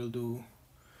Yankees will do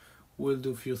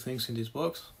a few things in this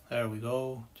box. There we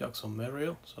go, Jackson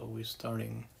Merrill. So we're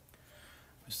starting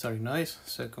nice.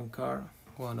 Second card,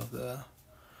 one of the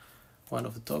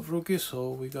top rookies.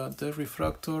 So we got the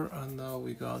refractor, and now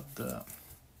we got the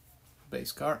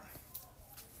base card.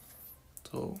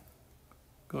 So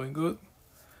going good,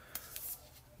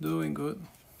 doing good.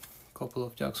 Couple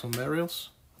of Jackson Merrills.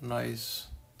 Nice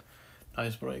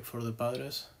break for the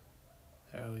Padres.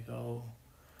 There we go.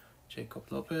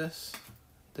 Jacob Lopez,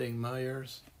 Dane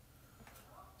Myers,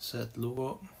 Seth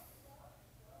Lugo.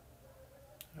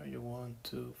 There, you want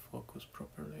to focus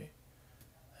properly.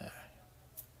 There.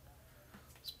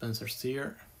 Spencer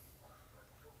Steer,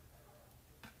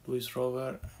 Luis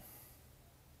Robert,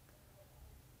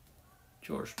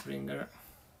 George Springer,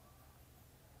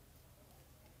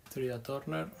 Tria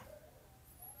Turner,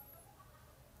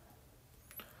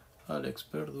 Alex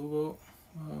Verdugo.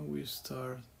 We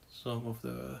start some of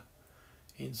the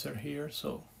insert here.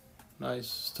 So nice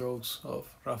strokes of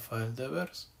Rafael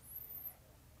Devers.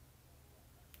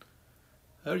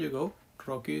 There you go,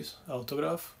 Rockies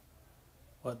autograph.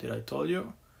 What did I tell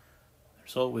you?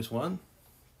 There's always one.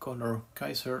 Connor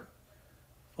Kaiser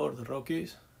for the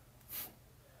Rockies.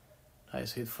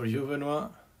 Nice hit for you,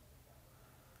 Benoit.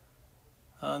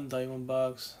 And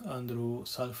Diamondbacks, Andrew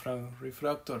Salfran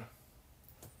refractor.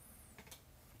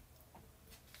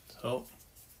 So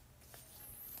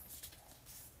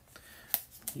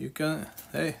you can,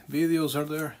 hey, videos are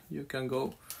there. You can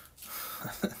go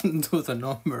do the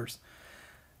numbers.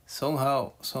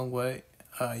 Somehow, some way,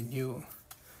 I knew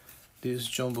this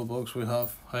jumbo box will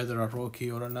have either a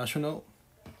rookie or a national.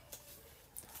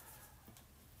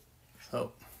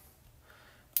 So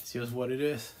it's just what it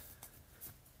is.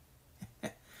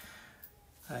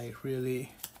 I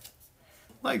really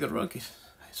like the Rockies.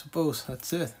 I suppose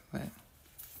that's it, man.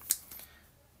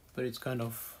 But it's kind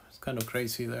of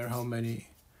crazy there how many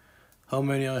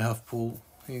I have pulled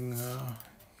in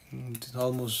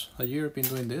almost a year. Been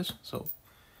doing this, so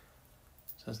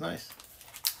that's nice.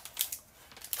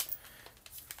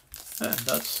 Yeah,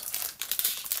 that's.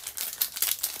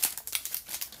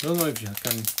 I don't know if you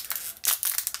can.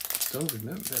 Don't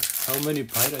remember how many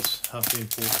Pirates have been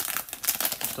pulled.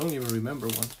 Don't even remember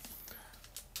one.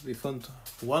 It'd be fun.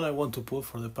 One I want to pull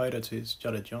for the Pirates is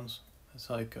Jared Jones. It's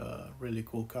like a really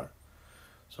cool card.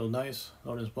 So nice,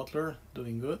 Lawrence Butler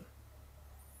doing good.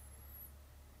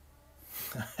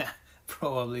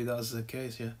 Probably that's the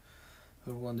case, yeah.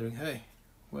 We're wondering, hey,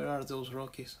 where are those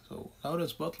Rockies? So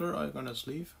Lawrence Butler I'm gonna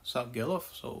sleeve. Zach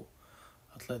Geloff, so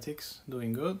Athletics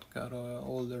doing good. Got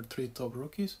all their 3 top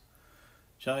rookies.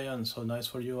 Giants, so nice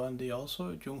for you, Andy.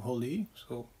 Also Jung Ho Lee.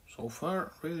 So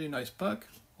far really nice pack.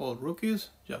 All rookies.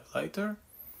 Jack Leiter.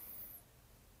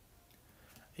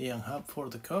 Ian Happ for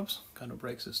the Cubs, kind of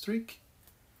breaks the streak.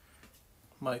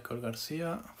 Michael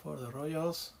Garcia for the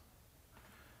Royals.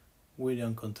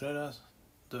 William Contreras.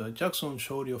 The Jackson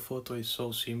Chourio photo is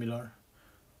so similar.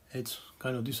 It's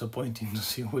kind of disappointing to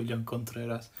see William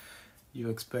Contreras. You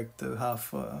expect to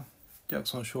have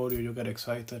Jackson Chourio, you get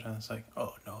excited, and it's like,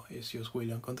 oh no, it's just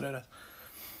William Contreras.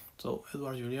 So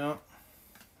Edouard Julien,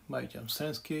 Mike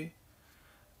Yastrzemski.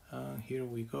 And here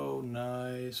we go,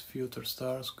 nice future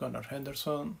stars, Gunnar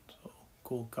Henderson. So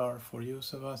cool card for you,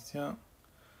 Sebastian.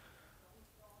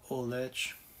 Old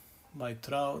Edge, Mike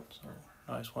Trout. So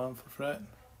nice one for Fred.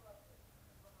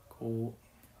 Cool.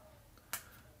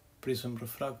 Prism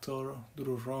Refractor,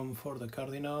 Drew Rom for the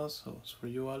Cardinals. So it's for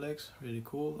you, Alex. Really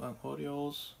cool. And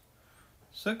Orioles.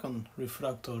 Second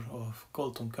refractor of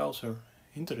Colton Cowser.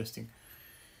 Interesting.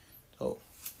 So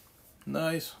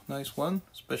nice one,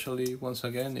 especially once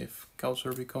again if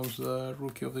Cowser becomes the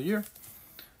Rookie of the Year.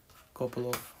 Couple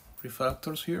of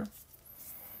refractors here.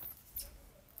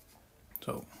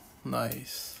 So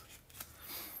nice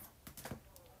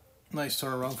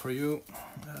turnaround for you,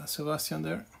 Sebastian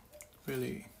there.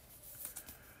 Really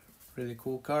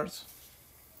cool cards.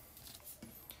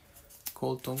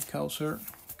 Colton Cowser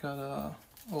got a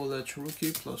all-edge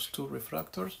rookie plus 2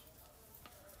 refractors.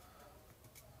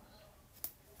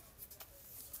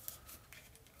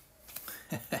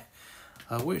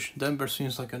 I wish. Denver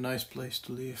seems like a nice place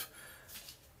to live.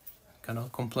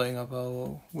 Cannot complain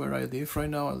about where I live right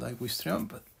now. I like Ouistreham,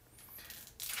 but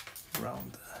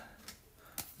around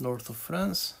north of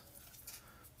France.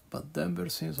 But Denver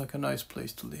seems like a nice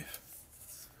place to live.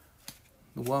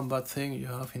 The one bad thing you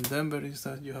have in Denver is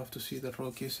that you have to see the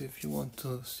Rockies if you want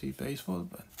to see baseball,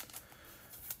 but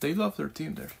they love their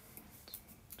team there.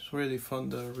 It's really fun,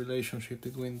 the relationship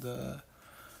between the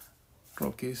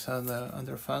Rockies and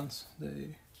their fans.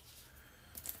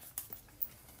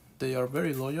 They are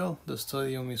very loyal. The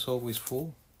stadium is always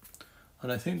full,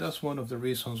 and I think that's one of the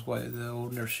reasons why the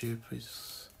ownership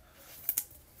is,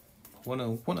 I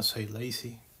wanna say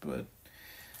lazy, but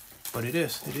it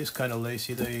is kind of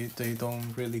lazy. They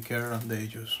don't really care, and they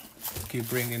just keep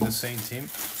bringing the same team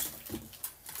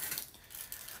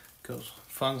because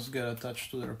fans get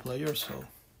attached to their players. So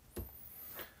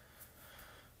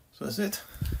that's it.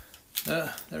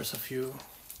 There's a few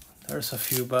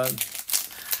bad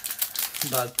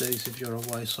days if you're a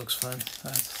White Sox fan.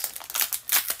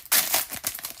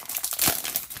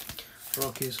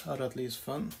 Rockies are at least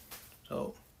fun.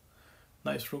 So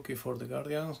nice rookie for the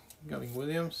Guardians, Gavin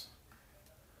Williams.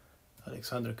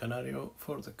 Alexander Canario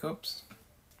for the Cubs.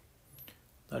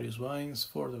 Darius Vines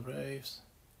for the Braves.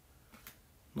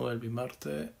 Noel B.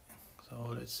 Marte. So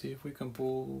let's see if we can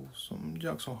pull some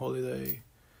Jackson Holiday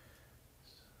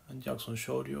and Jackson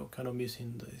Chourio. Kind of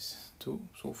missing this too.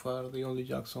 So far the only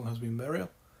Jackson has been Burial.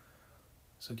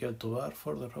 Ezequiel Tovar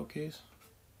for the Rockies,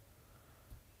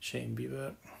 Shane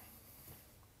Bieber,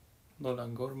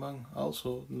 Nolan Gorman,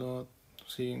 also not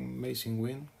seeing Mason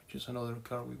Wynn, which is another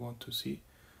card we want to see,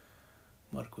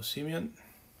 Marcus Semien,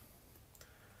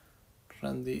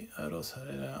 Randy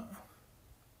Arozarena,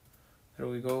 there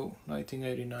we go,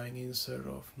 1989 insert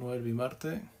of Noel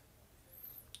Bimarte,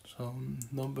 some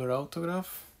number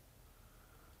autograph,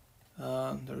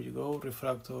 and there you go,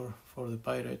 refractor for the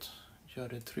Pirates,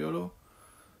 Jared Triolo.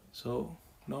 So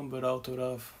number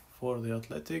autograph for the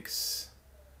Athletics,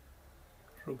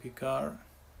 rookie card,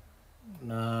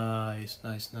 nice.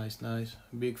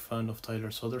 Big fan of Tyler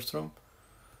Soderstrom,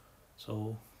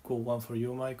 so cool one for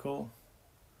you, Michael.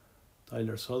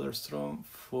 Tyler Soderstrom,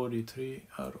 43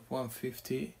 out of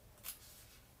 150.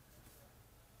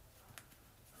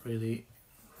 Really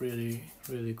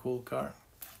cool card.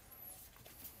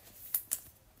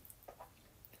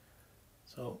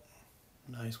 So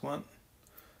nice one.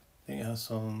 I think it has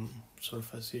some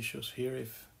surface issues here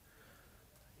if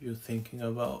you're thinking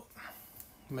about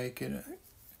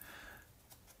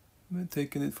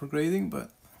taking it for grading,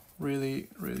 but really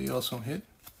awesome hit.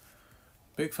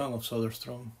 Big fan of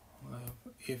Soderstrom.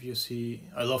 If you see,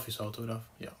 I love his autograph.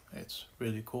 Yeah, it's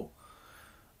really cool.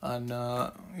 And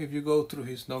if you go through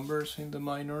his numbers in the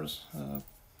minors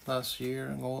last year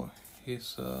and all,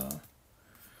 he's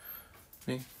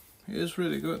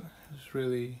really good. He's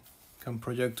really can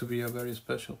project to be a very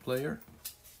special player.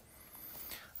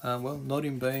 Well, not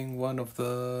in vain, one of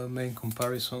the main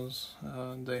comparisons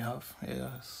they have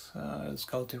is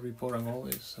scouting report and all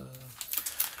is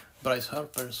Bryce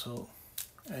Harper. So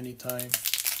anytime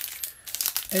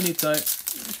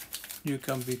you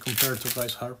can be compared to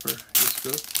Bryce Harper, it's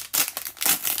good,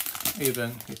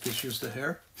 even if it's just the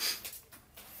hair.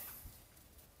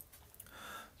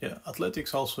 Yeah,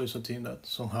 Athletics also is a team that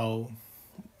somehow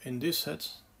in these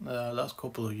sets, last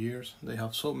couple of years, they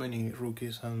have so many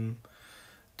rookies and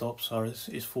tops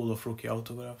is full of rookie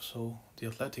autographs, so the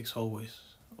Athletics always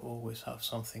have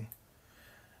something.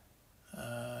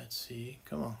 Let's see,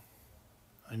 come on.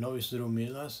 I know it's Drew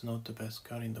Millas, not the best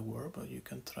card in the world, but you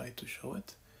can try to show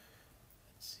it.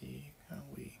 Let's see, can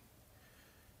we?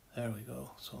 There we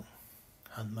go. So,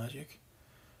 hand magic.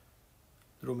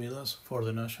 Drew Millas for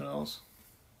the Nationals.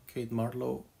 Kate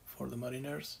Marlowe for the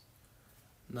Mariners.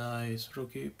 Nice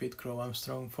rookie. Pete Crow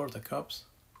Armstrong for the Cubs.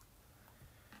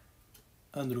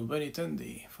 Andrew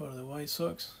Benintendi for the White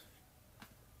Sox.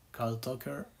 Kyle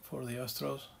Tucker for the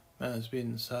Astros. Man, it's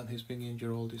been sad he's been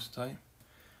injured all this time.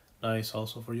 Nice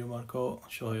also for you, Marco.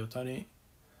 Shohei Ohtani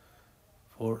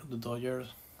for the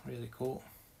Dodgers. Really cool.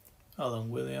 Alan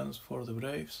Williams for the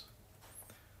Braves.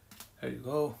 There you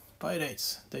go.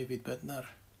 Pirates. David Bednar.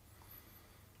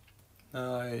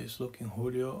 Nice looking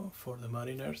Julio for the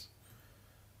Mariners.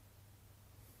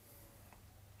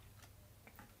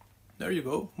 There you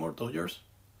go. More Dodgers.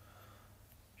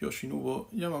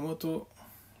 Yoshinobu Yamamoto.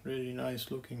 Really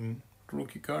nice looking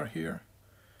rookie card here.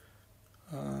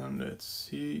 And let's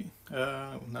see,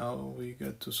 now we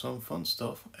get to some fun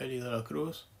stuff. Elly De La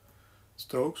Cruz,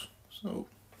 Strokes. So,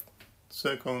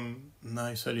 second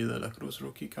nice Elly De La Cruz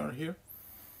rookie card here.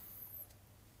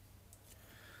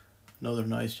 Another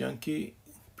nice Yankee,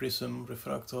 Prism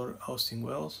Refractor Austin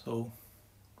Wells. So,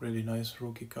 really nice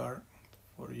rookie card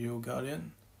for you,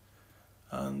 Gallen.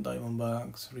 And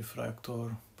Diamondbacks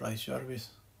Refractor Bryce Jarvis.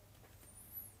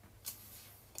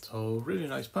 So, really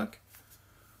nice pack.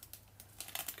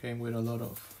 Came with a lot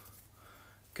of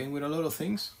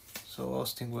things. So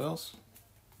Austin Wells,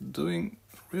 doing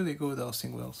really good.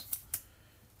 Austin Wells,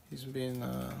 he's been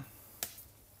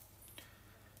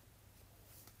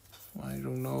I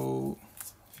don't know,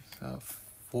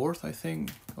 fourth I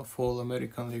think of all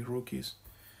American League rookies,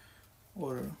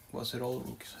 or was it all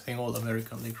rookies? I think all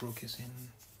American League rookies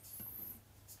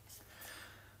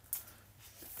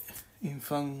in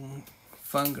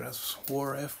Fangraphs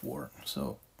War F-War.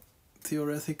 So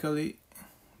theoretically,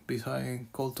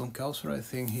 behind Colton Cowser, I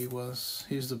think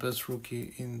he's the best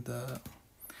rookie in the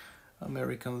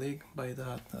American League by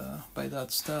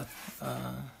that stat.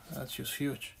 That's just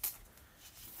huge.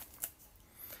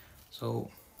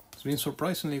 So he's been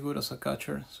surprisingly good as a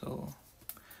catcher. So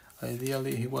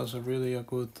ideally, he was a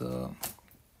good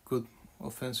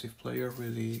offensive player,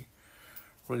 really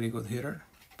good hitter.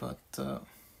 But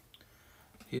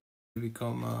he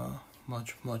become a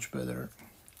much better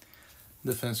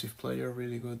defensive player,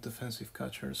 really good defensive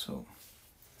catcher, so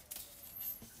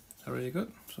really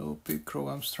good. So Pete Crow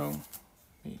Armstrong,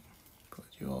 me put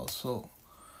you also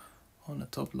on a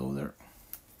top loader.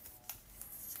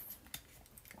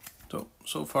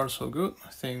 So far so good.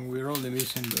 I think we're only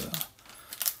missing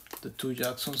the two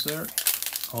Jacksons there.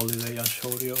 Holiday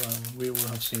Osorio, and we will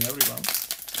have seen everyone,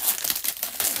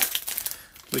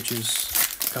 which is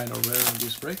kind of rare in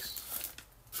these breaks.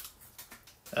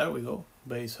 There we go,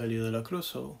 base Ellie de la Cruz,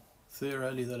 so third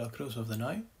Ellie de la Cruz of the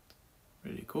night,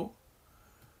 really cool,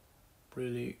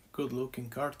 really good looking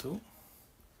card too.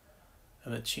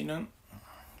 Emmett Sheehan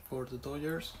for the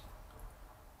Dodgers,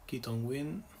 Keaton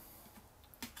Winn,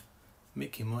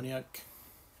 Mickey Moniak,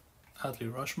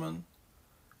 Adley Rutschman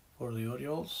for the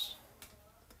Orioles,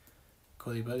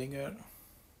 Cody Bellinger,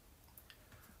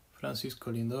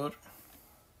 Francisco Lindor,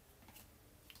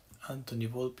 Anthony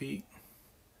Volpe.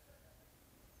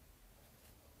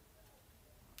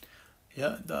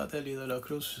 Yeah, that Ellie de la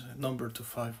Cruz number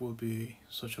 2/5 will be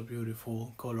such a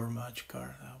beautiful color match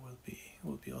card. That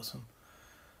will be awesome.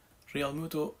 Real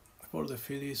Muto for the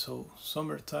Phillies, so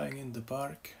summertime in the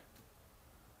park.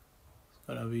 It's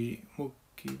gonna be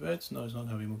Mookie Betts. No, it's not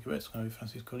gonna be Mookie Betts. It's gonna be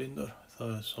Francisco Lindor. I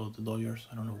thought I saw the Dodgers.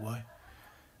 I don't know why.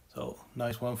 So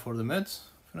nice one for the Mets,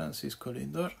 Francisco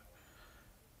Lindor.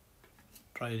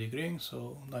 Riley Green.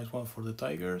 So nice one for the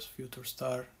Tigers, future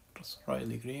star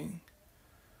Riley Green.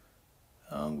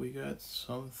 And we got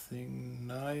something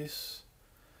nice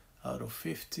out of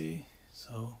 50.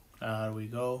 So there we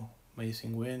go.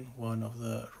 Amazing win. One of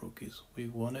the rookies we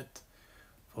won it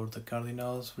for the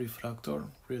Cardinals. Refractor,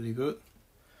 really good.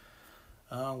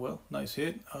 Well, nice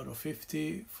hit out of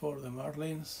 50 for the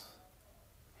Marlins.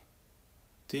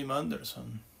 Tim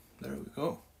Anderson. There we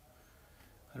go.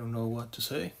 I don't know what to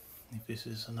say, if this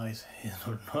is a nice hit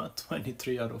or not.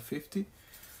 23 out of 50.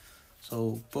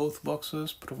 So both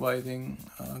boxes providing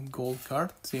a gold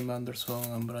card, Tim Anderson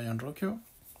and Brian Rocchio.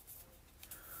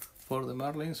 For the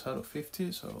Marlins out of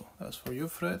 50, so that's for you,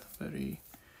 Fred.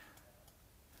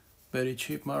 Very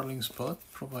cheap Marlins spot,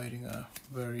 providing a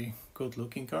very good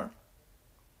looking card.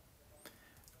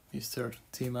 Mr.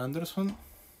 Tim Anderson.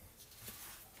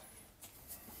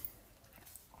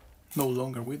 No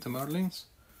longer with the Marlins.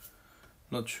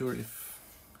 Not sure if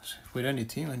with any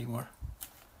team anymore.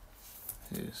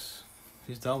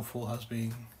 His downfall has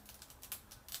been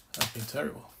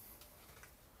terrible.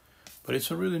 But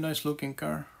it's a really nice looking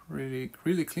car, really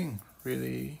clean,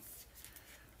 really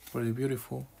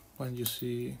beautiful. When you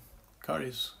see car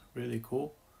is really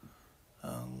cool.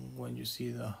 When you see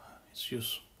it's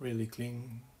just really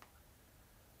clean,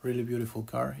 really beautiful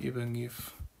car, even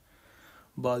if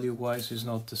value wise is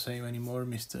not the same anymore,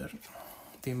 Mr.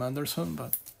 Tim Anderson,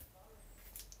 but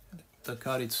the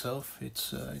car itself,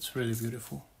 it's really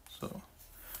beautiful. So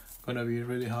gonna be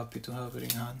really happy to have it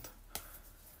in hand.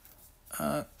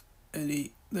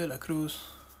 Ellie de la Cruz,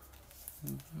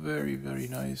 very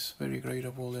nice, very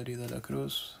gradable Ellie de la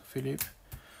Cruz, Philip.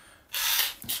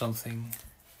 Something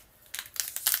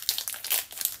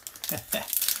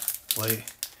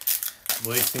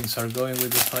way things are going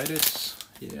with the Pirates.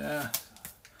 Yeah,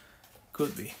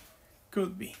 could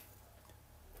be.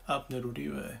 Abner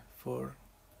Uribe for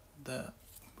the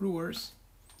Brewers.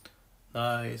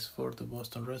 Nice for the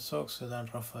Boston Red Sox, Cedar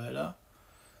Rafaela.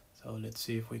 So let's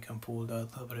see if we can pull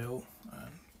that Abreu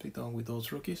and be done with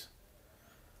those rookies.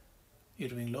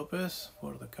 Irving Lopez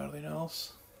for the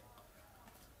Cardinals.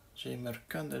 Jeimer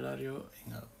Candelario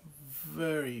in a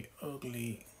very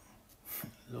ugly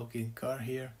looking car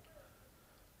here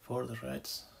for the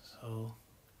Reds. So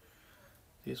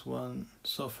this one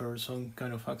suffered some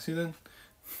kind of accident.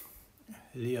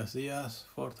 Elias Diaz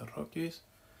for the Rockies.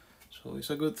 So it's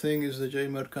a good thing it's the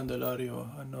Jeimer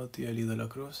Candelario and not the Ellie de la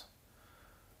Cruz.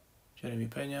 Jeremy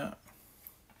Peña,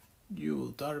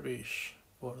 Yu Darvish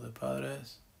for the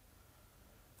Padres,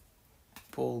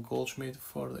 Paul Goldschmidt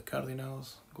for the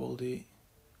Cardinals, Goldie,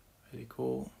 very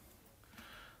cool.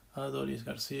 Adolis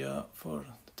Garcia for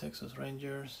the Texas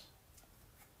Rangers,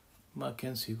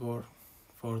 Mackenzie Gore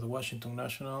for the Washington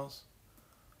Nationals,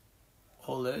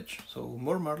 All Edge, so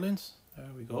more Marlins,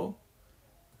 there we go.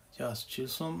 Just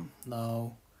Chisholm,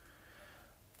 now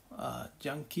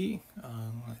Yankee,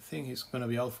 I think he's gonna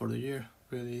be out for the year.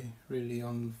 Really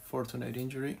unfortunate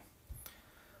injury.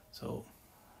 So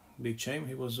big shame.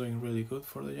 He was doing really good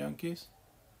for the Yankees.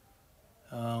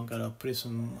 Got a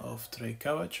prism of Trey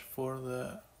Cavach for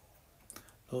the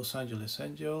Los Angeles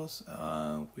Angels.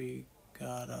 We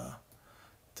got a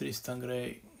Tristan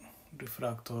Gray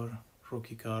refractor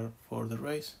rookie card for the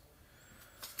Rays.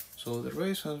 So the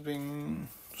Rays has been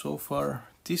so far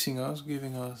teasing us,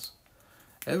 giving us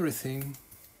everything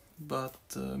but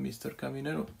Mr.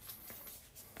 Caminero.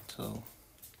 So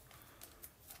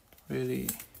really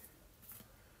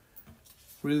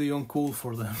uncool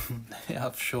for them. They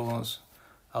have shown us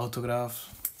autographs,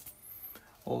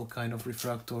 all kind of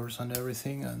refractors and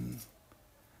everything, and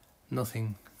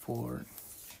nothing for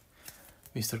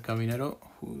Mr. Caminero,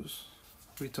 who's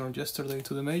returned yesterday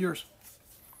to the majors.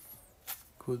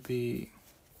 Could be,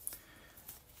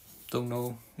 don't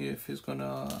know if he's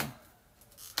gonna,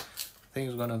 I think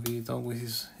he's gonna be done with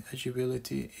his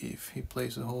eligibility if he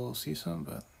plays the whole season,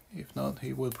 but if not,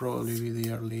 he will probably be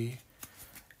the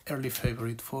early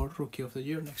favorite for Rookie of the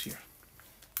Year next year.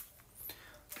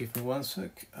 Give me 1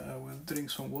 sec, I will drink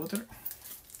some water.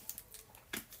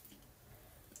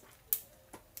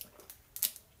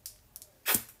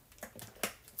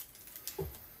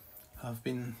 I've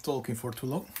been talking for too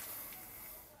long.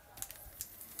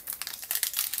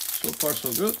 So far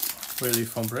so good, really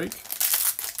fun break.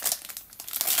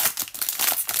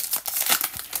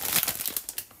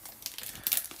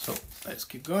 So let's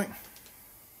keep going.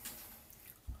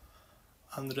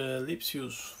 Andre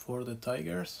Lipsius for the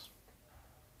Tigers.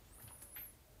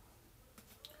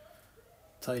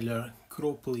 Tyler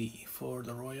Cropley for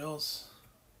the Royals.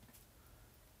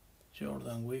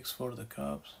 Jordan Wicks for the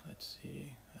Cubs. Let's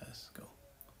see, let's go.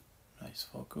 Nice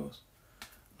focus.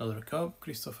 Another Cub,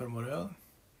 Christopher Morel.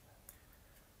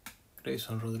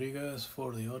 Grayson Rodriguez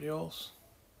for the Orioles.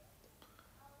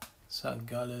 Zach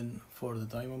Gallen for the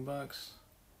Diamondbacks.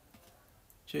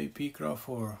 J.P.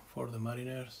 Crawford for the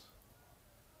Mariners.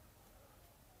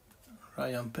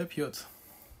 Ryan Pepiot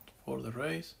for the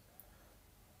Rays.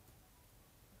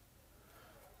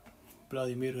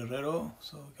 Vladimir Guerrero,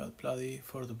 so got Vladdy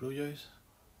for the Blue Jays.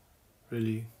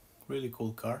 Really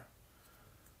cool card.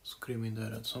 Screaming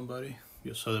that at somebody,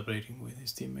 just celebrating with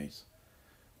his teammates.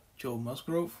 Joe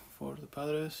Musgrove for the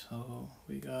Padres, so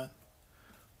we got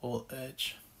All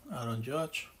Edge Aaron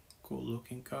Judge, cool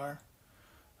looking card.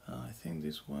 I think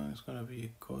this one is gonna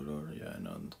be color, yeah,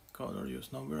 not color,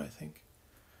 use number, I think.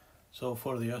 So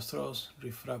for the Astros,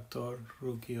 Refractor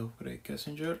Rookie of Greg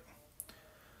Kessinger.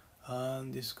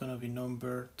 And this is gonna be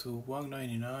numbered to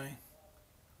 199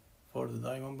 for the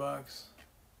Diamondbacks.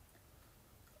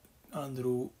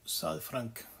 Andrew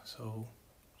Saalfrank, so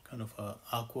kind of a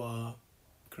aqua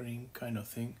green kind of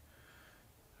thing.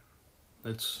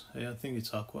 I think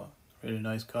it's aqua. Really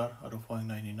nice card out of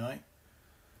 199.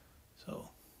 So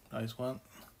nice one.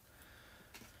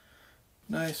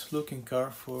 Nice looking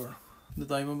card for the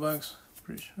Diamondbacks.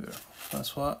 Pretty sure.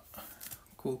 That's what.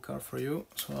 Cool card for you.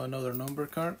 So another number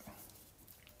card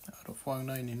out of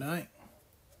 199.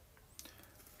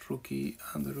 Rookie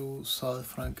Andrew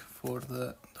Saalfrank for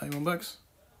the Diamondbacks.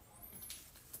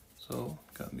 So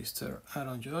got Mr.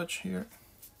 Aaron Judge here.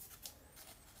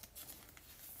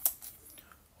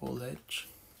 All Edge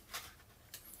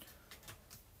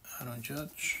Aaron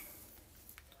Judge.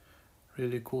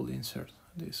 Really cool insert,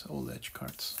 these All Edge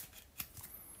cards.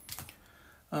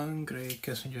 And Greg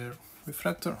Kessinger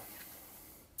Refractor.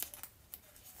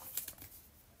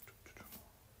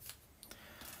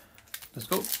 Let's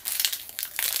go.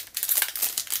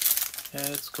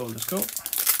 Let's go, let's go.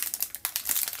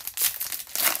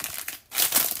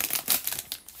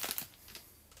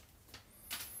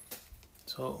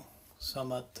 So,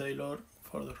 Samad Taylor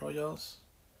for the Royals.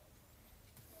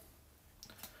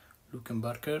 Luken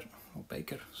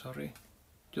Baker, sorry.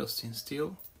 Justin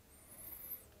Steele.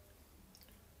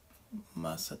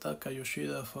 Masataka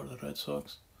Yoshida for the Red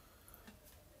Sox.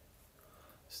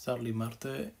 Starling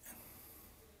Marte.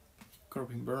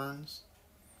 Corbin Burns.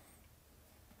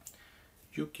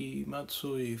 Yuki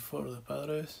Matsui for the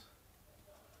Padres.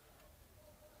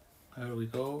 There we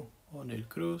go. O'Neil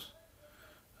Cruz.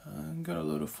 And got a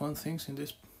lot of fun things in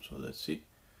this, so let's see.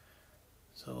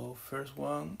 So first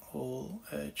one, All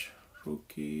Edge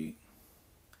Rookie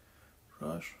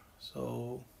Rush.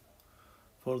 So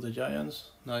for the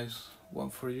Giants, nice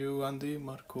one for you, Andy.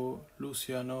 Marco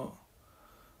Luciano,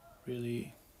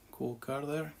 really cool card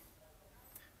there.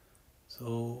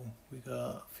 So we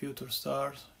got future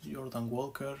stars, Jordan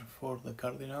Walker for the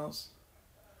Cardinals.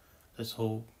 Let's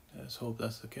hope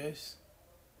that's the case.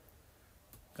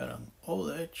 Got an All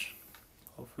Edge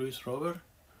of Luis Robert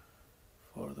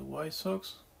for the White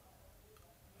Sox.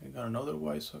 We got another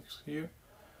White Sox here.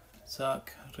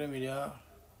 Zach Remillard,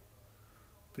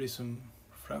 Prism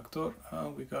Refractor,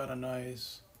 and we got a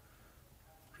nice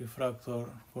refractor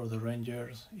for the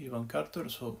Rangers, Ivan Carter.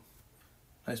 So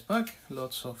nice pack,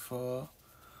 lots of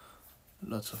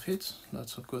hits,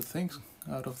 lots of good things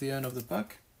out of the end of the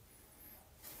pack.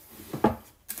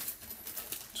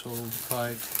 So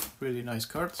 5 really nice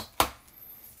cards.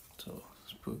 So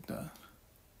let's put that.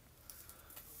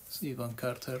 It's Ivan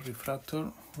Carter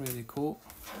Refractor, really cool.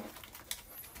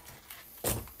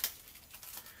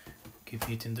 Keep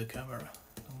hitting the camera,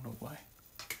 don't know why.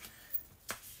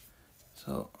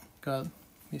 So got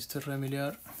Mr.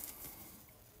 Remillard,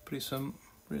 Prism,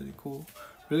 really cool.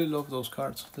 Really love those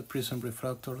cards. The Prism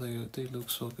Refractor, they look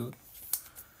so good.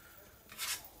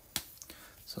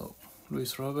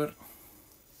 Luis Robert.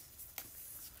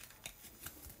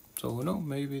 So who knows,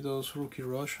 maybe those rookie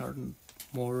rush are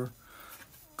more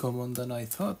common than I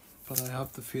thought, but I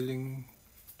have the feeling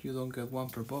you don't get one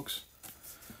per box.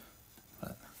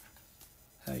 But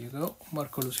there you go,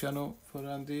 Marco Luciano for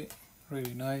Andy,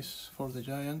 really nice for the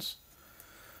Giants.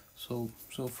 So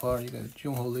far you get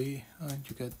Jung-Ho Lee and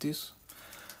you get this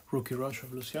rookie rush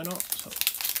of Luciano, so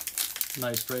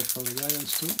nice break for the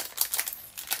Giants too.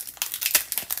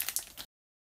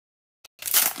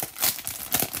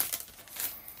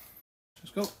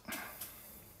 Let's go.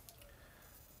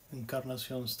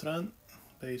 Encarnacion Strand,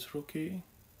 base rookie.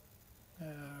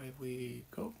 Here we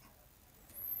go.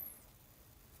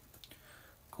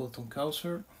 Colton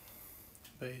Cowser,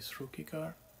 base rookie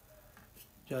card.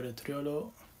 Jared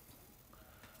Triolo,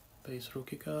 base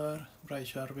rookie card. Bryce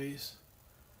Jarvis,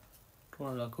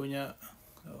 Ronald Acuna,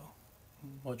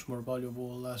 much more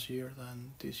valuable last year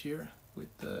than this year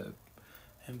with the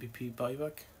MVP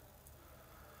buyback.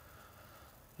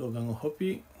 Logan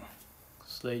O'Hoppe,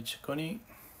 Slade Cecconi,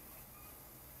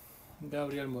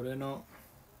 Gabriel Moreno,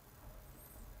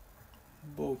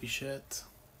 Bo Bichette,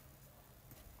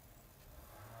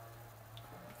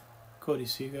 Cody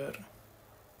Seager,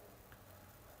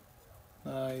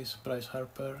 nice Bryce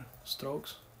Harper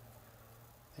strokes.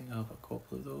 I think I have a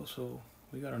couple of those, so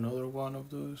we got another one of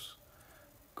those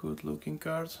good looking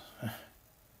cards.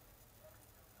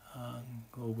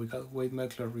 We got Wade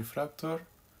Meckler refractor.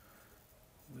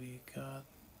 We got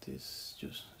this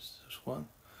just one.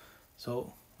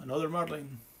 So another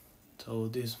Marlin. So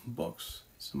this box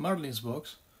is a Marlins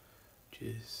box, which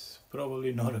is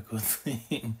probably not a good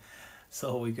thing.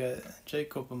 So we got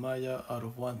Jacob Amaya out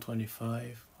of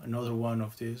 125. Another one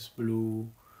of this blue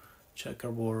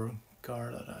checkerboard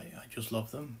card that I just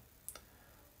love them.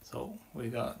 So we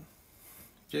got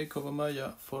Jacob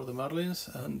Amaya for the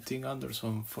Marlins and Tim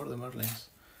Anderson for the Marlins.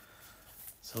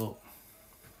 So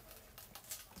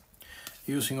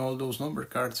using all those number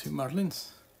cards in Marlins.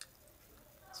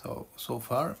 So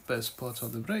far, best spots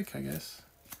of the break, I guess.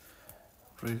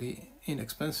 Really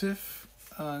inexpensive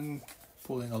and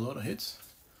pulling a lot of hits.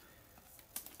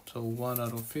 So 1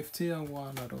 out of 50 and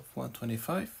 1 out of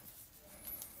 125.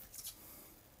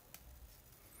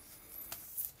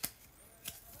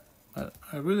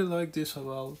 I really like this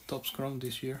about Topps Chrome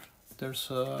this year. There's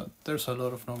a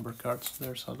lot of number cards.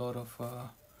 There's a lot of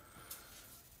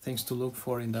things to look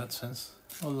for in that sense,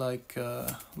 unlike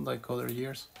like other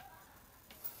years.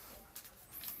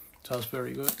 So that's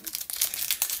very good.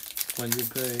 When you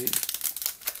pay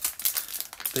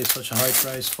such a high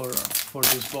price for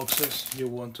these boxes, you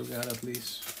want to get at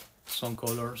least some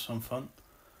color, some fun.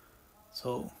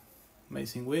 So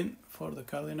amazing win for the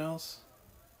Cardinals.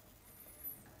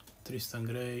 Tristan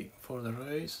Gray for the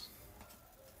Rays.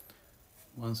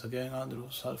 Once again, Andrew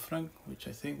Saalfrank, which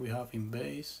I think we have in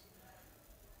base.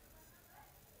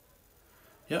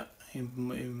 Yeah, in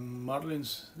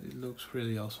Marlins it looks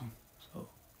really awesome. So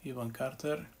Ivan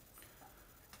Carter,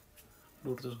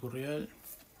 Lourdes Gurriel,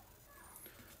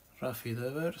 Rafi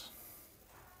Devers,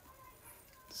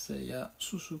 Seiya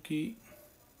Suzuki,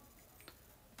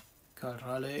 Cal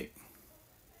Raleigh,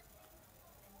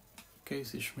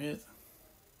 Casey Schmidt.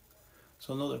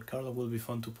 So another card that will be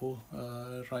fun to pull.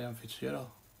 Ryan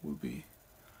Fitzgerald will be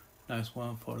nice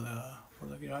one for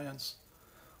the Giants.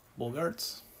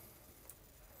 Bogarts,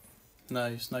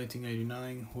 nice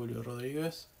 1989 Julio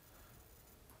Rodriguez.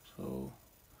 So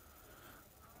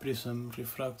Prism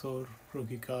Refractor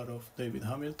rookie card of David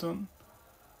Hamilton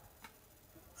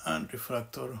and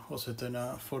Refractor Jose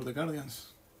Tena for the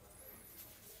Guardians.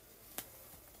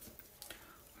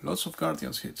 Lots of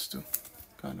Guardians hits too,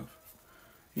 kind of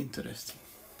interesting.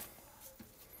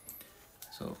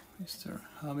 So Mr.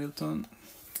 Hamilton,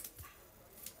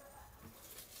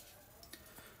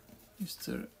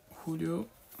 Mr. Julio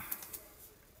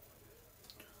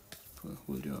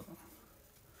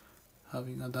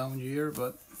having a down year,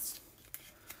 but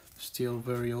still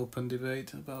very open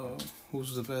debate about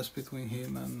who's the best between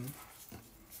him and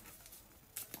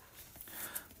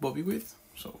Bobby Witt.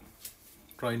 So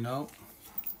right now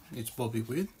it's Bobby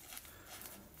Witt,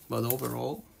 but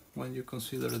overall, when you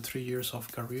consider the 3 years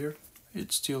of career,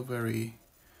 it's still very,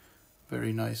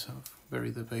 very nice,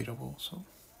 very debatable. So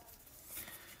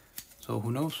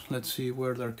who knows? Let's see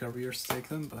where their careers take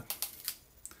them. But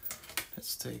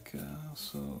let's take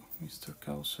so Mr.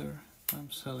 Cowser.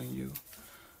 I'm selling you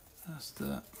as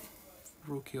the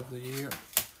rookie of the year.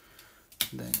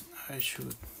 Then I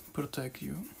should protect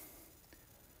you.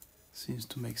 Seems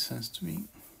to make sense to me.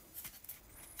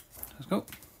 Let's go.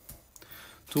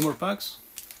 2 more packs.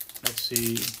 Let's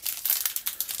see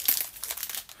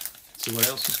what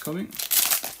else is coming.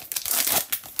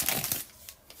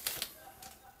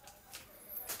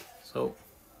 So,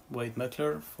 Wade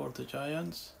Meckler for the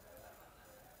Giants,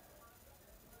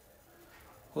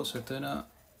 Jose Tena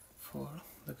for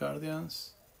the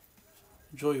Guardians,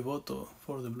 Joey Votto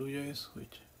for the Blue Jays,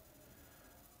 which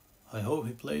I hope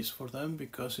he plays for them,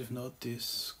 because if not,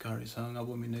 this card is an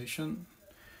abomination.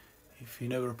 If he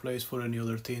never plays for any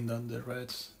other team than the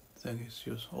Reds, then it's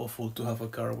just awful to have a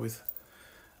card with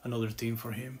another team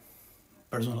for him.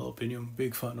 Personal opinion,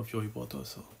 big fan of Joey Votto.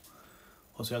 So,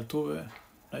 Jose Altuve,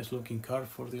 nice looking card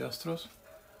for the Astros.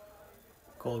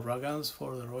 Cole Ragans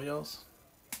for the Royals.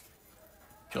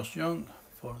 Josh Young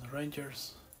for the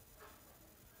Rangers.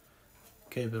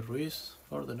 Keibert Ruiz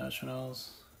for the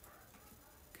Nationals.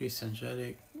 Christian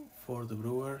Yelich for the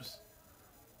Brewers.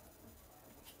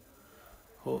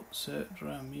 Jose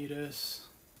Ramirez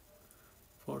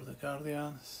for the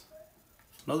Guardians.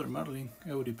 Another Marlin,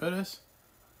 Eury Perez.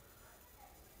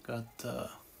 Got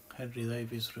Henry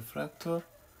Davis refractor.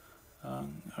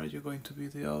 Are you going to be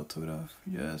the autograph?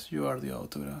 Yes, you are the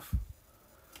autograph.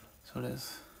 So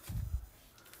let's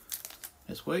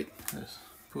wait. Let's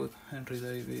put Henry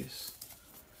Davis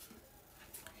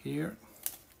here.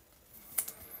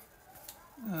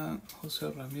 Jose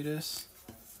Ramirez.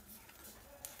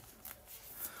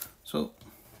 So,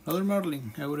 another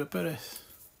Marlin, Eury Perez.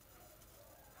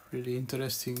 Really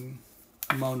interesting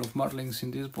amount of Marlins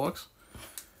in this box.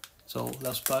 So,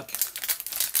 last pack.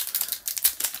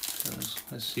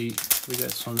 Let's see if we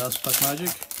get some last pack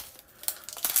magic.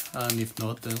 And if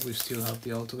not, then we still have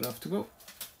the autograph to go.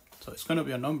 So, it's gonna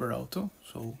be a number auto.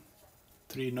 So,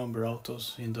 3 number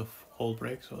autos in the whole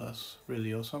break. So, that's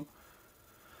really awesome.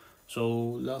 So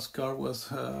last card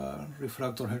was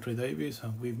refractor Henry Davis,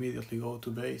 and we immediately go to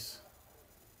base.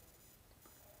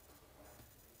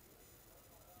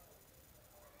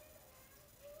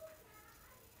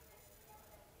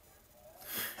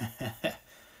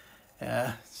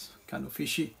 Yeah, it's kind of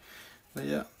fishy, but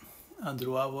yeah.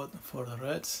 Andrew Abbott for the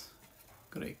Reds,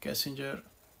 Greg Kessinger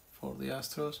for the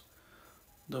Astros,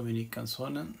 Dominic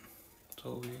Canzonen.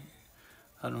 So we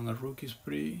had on a rookie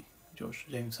spree,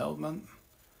 James Outman.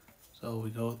 So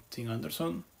we got Tim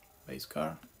Anderson, base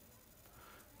card.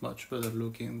 Much better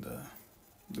looking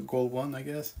the gold one, I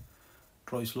guess.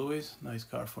 Royce Lewis, nice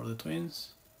card for the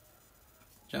Twins.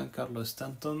 Giancarlo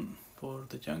Stanton for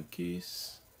the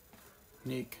Yankees.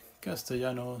 Nick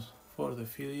Castellanos for the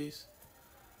Phillies.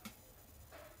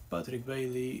 Patrick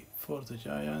Bailey for the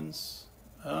Giants.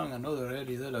 And another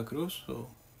Elly De La Cruz, so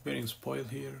getting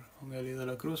spoiled here on Elly De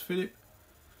La Cruz, Philip.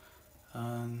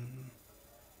 And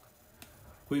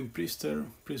Quinn Priester,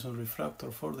 Prison Refractor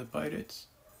for the Pirates,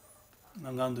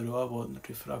 and Andrew Abbott,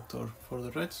 Refractor for the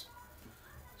Reds.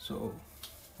 So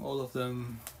all of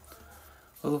them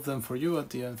for you at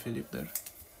the end, Philip. There,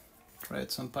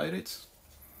 Reds and Pirates.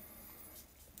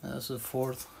 That's the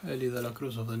 4th Elly De La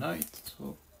Cruz of the night.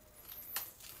 So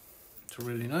it's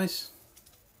really nice.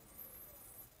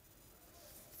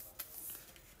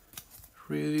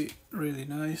 Really, really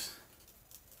nice.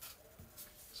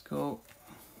 Let's go.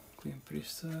 Quinn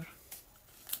Priester.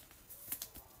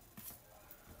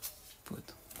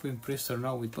 Put Quinn Priester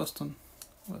now with Boston.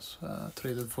 Was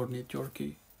traded for Nick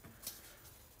Yorkie.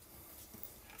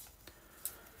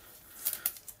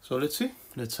 So let's see.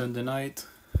 Let's end the night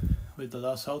with the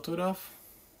last autograph.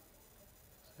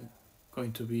 It's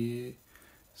going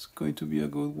to be a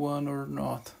good one or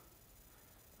not.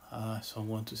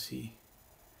 Someone to see.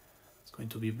 It's going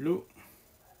to be blue.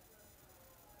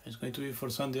 It's going to be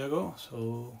for San Diego,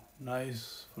 so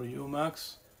nice for you,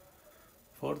 Max.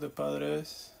 For the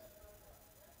Padres,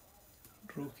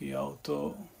 rookie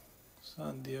auto,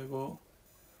 San Diego.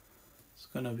 It's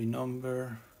gonna be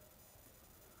number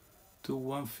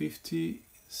 2150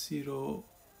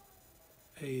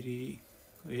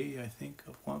 088, I think,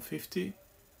 of 150.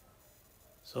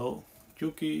 So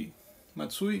Yuki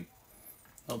Matsui,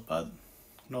 not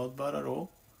bad at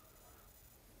all.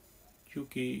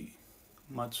 Yuki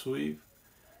Matsui,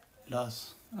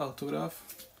 last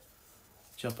autograph,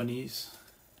 Japanese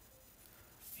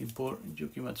import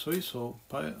Yuki Matsui. So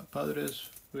Padres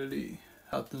really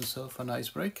had themselves a nice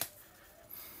break.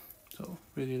 So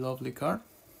really lovely card.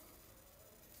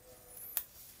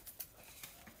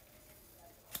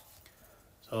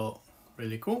 So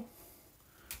really cool.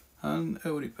 And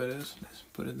Eury Perez, let's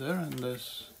put it there and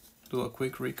let's do a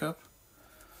quick recap.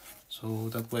 So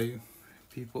that way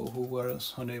people who were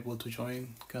unable to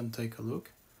join can take a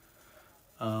look.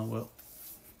 Well,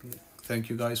 thank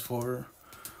you guys for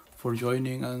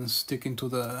joining and sticking to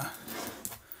the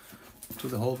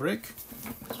whole break.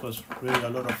 This was really a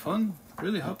lot of fun.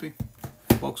 Really happy.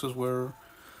 Boxes were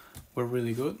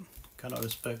really good. Cannot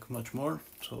expect much more.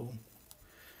 So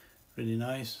really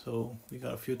nice. So we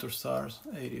got Future Stars,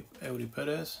 Eury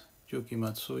Perez, Yuki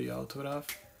Matsuya autograph,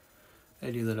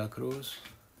 Eli De La Cruz,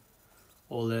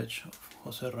 All Edge of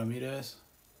Jose Ramirez,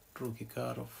 rookie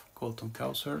card of Colton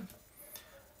Cowser,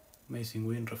 Amazing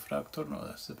Win Refractor, no,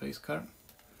 that's the base card,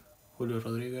 Julio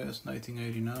Rodriguez,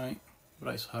 1989,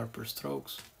 Bryce Harper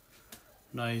Strokes,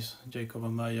 nice Jacob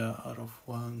Amaya out of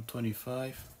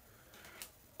 125,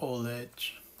 All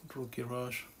Edge, Rookie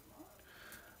Rush,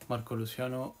 Marco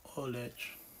Luciano, All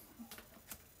Edge,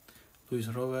 Luis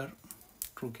Robert,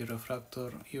 Rookie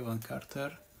Refractor, Ivan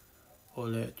Carter,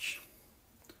 All Edge,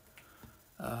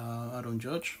 Aaron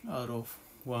Judge out of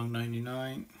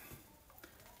 199,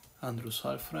 Andrew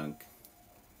Salfrank,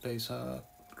 base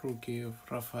rookie of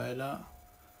Rafaela,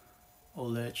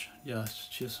 All Edge, Josh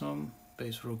Chisholm,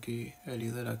 base rookie Eli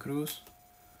De La Cruz,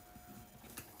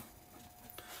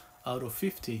 out of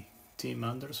 50, Tim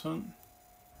Anderson.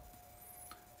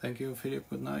 Thank you, Philip,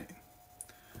 good night.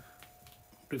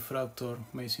 Refractor,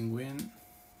 Amazing Win,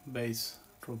 base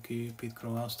rookie Pete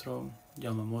Croastro,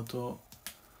 Yamamoto,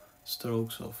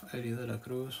 Strokes of Eli De La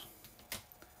Cruz,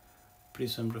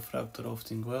 Prism Refractor,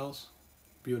 Austin Wells,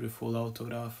 beautiful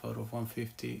autograph out of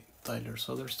 150, Tyler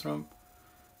Soderstrom,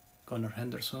 Connor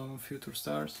Henderson, Future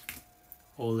Stars,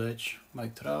 All Edge,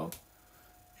 Mike Trout,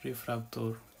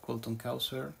 Refractor, Colton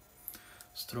Cowser,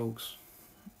 Strokes,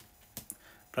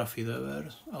 Rafi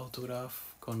Devers,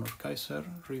 autograph, Connor Kaiser,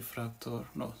 Refractor,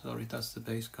 no, sorry, that's the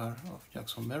base card of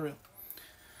Jackson Merrill.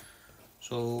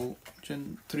 So,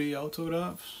 Gen 3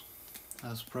 autographs,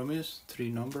 as promised,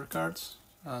 3 number cards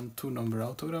and 2 number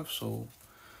autographs, so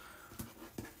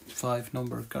 5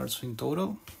 number cards in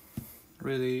total.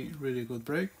 Really, really good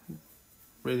break,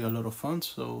 really a lot of fun,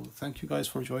 so thank you guys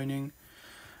for joining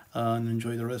and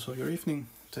enjoy the rest of your evening.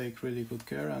 Take really good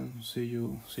care and see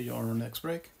you on our next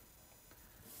break.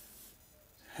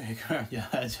 Hey,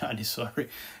 yeah, Johnny, sorry,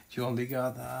 you only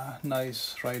got a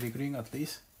nice Riley Green at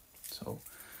least, so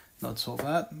not so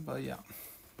bad, but yeah.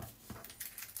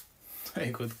 Hey,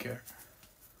 good care.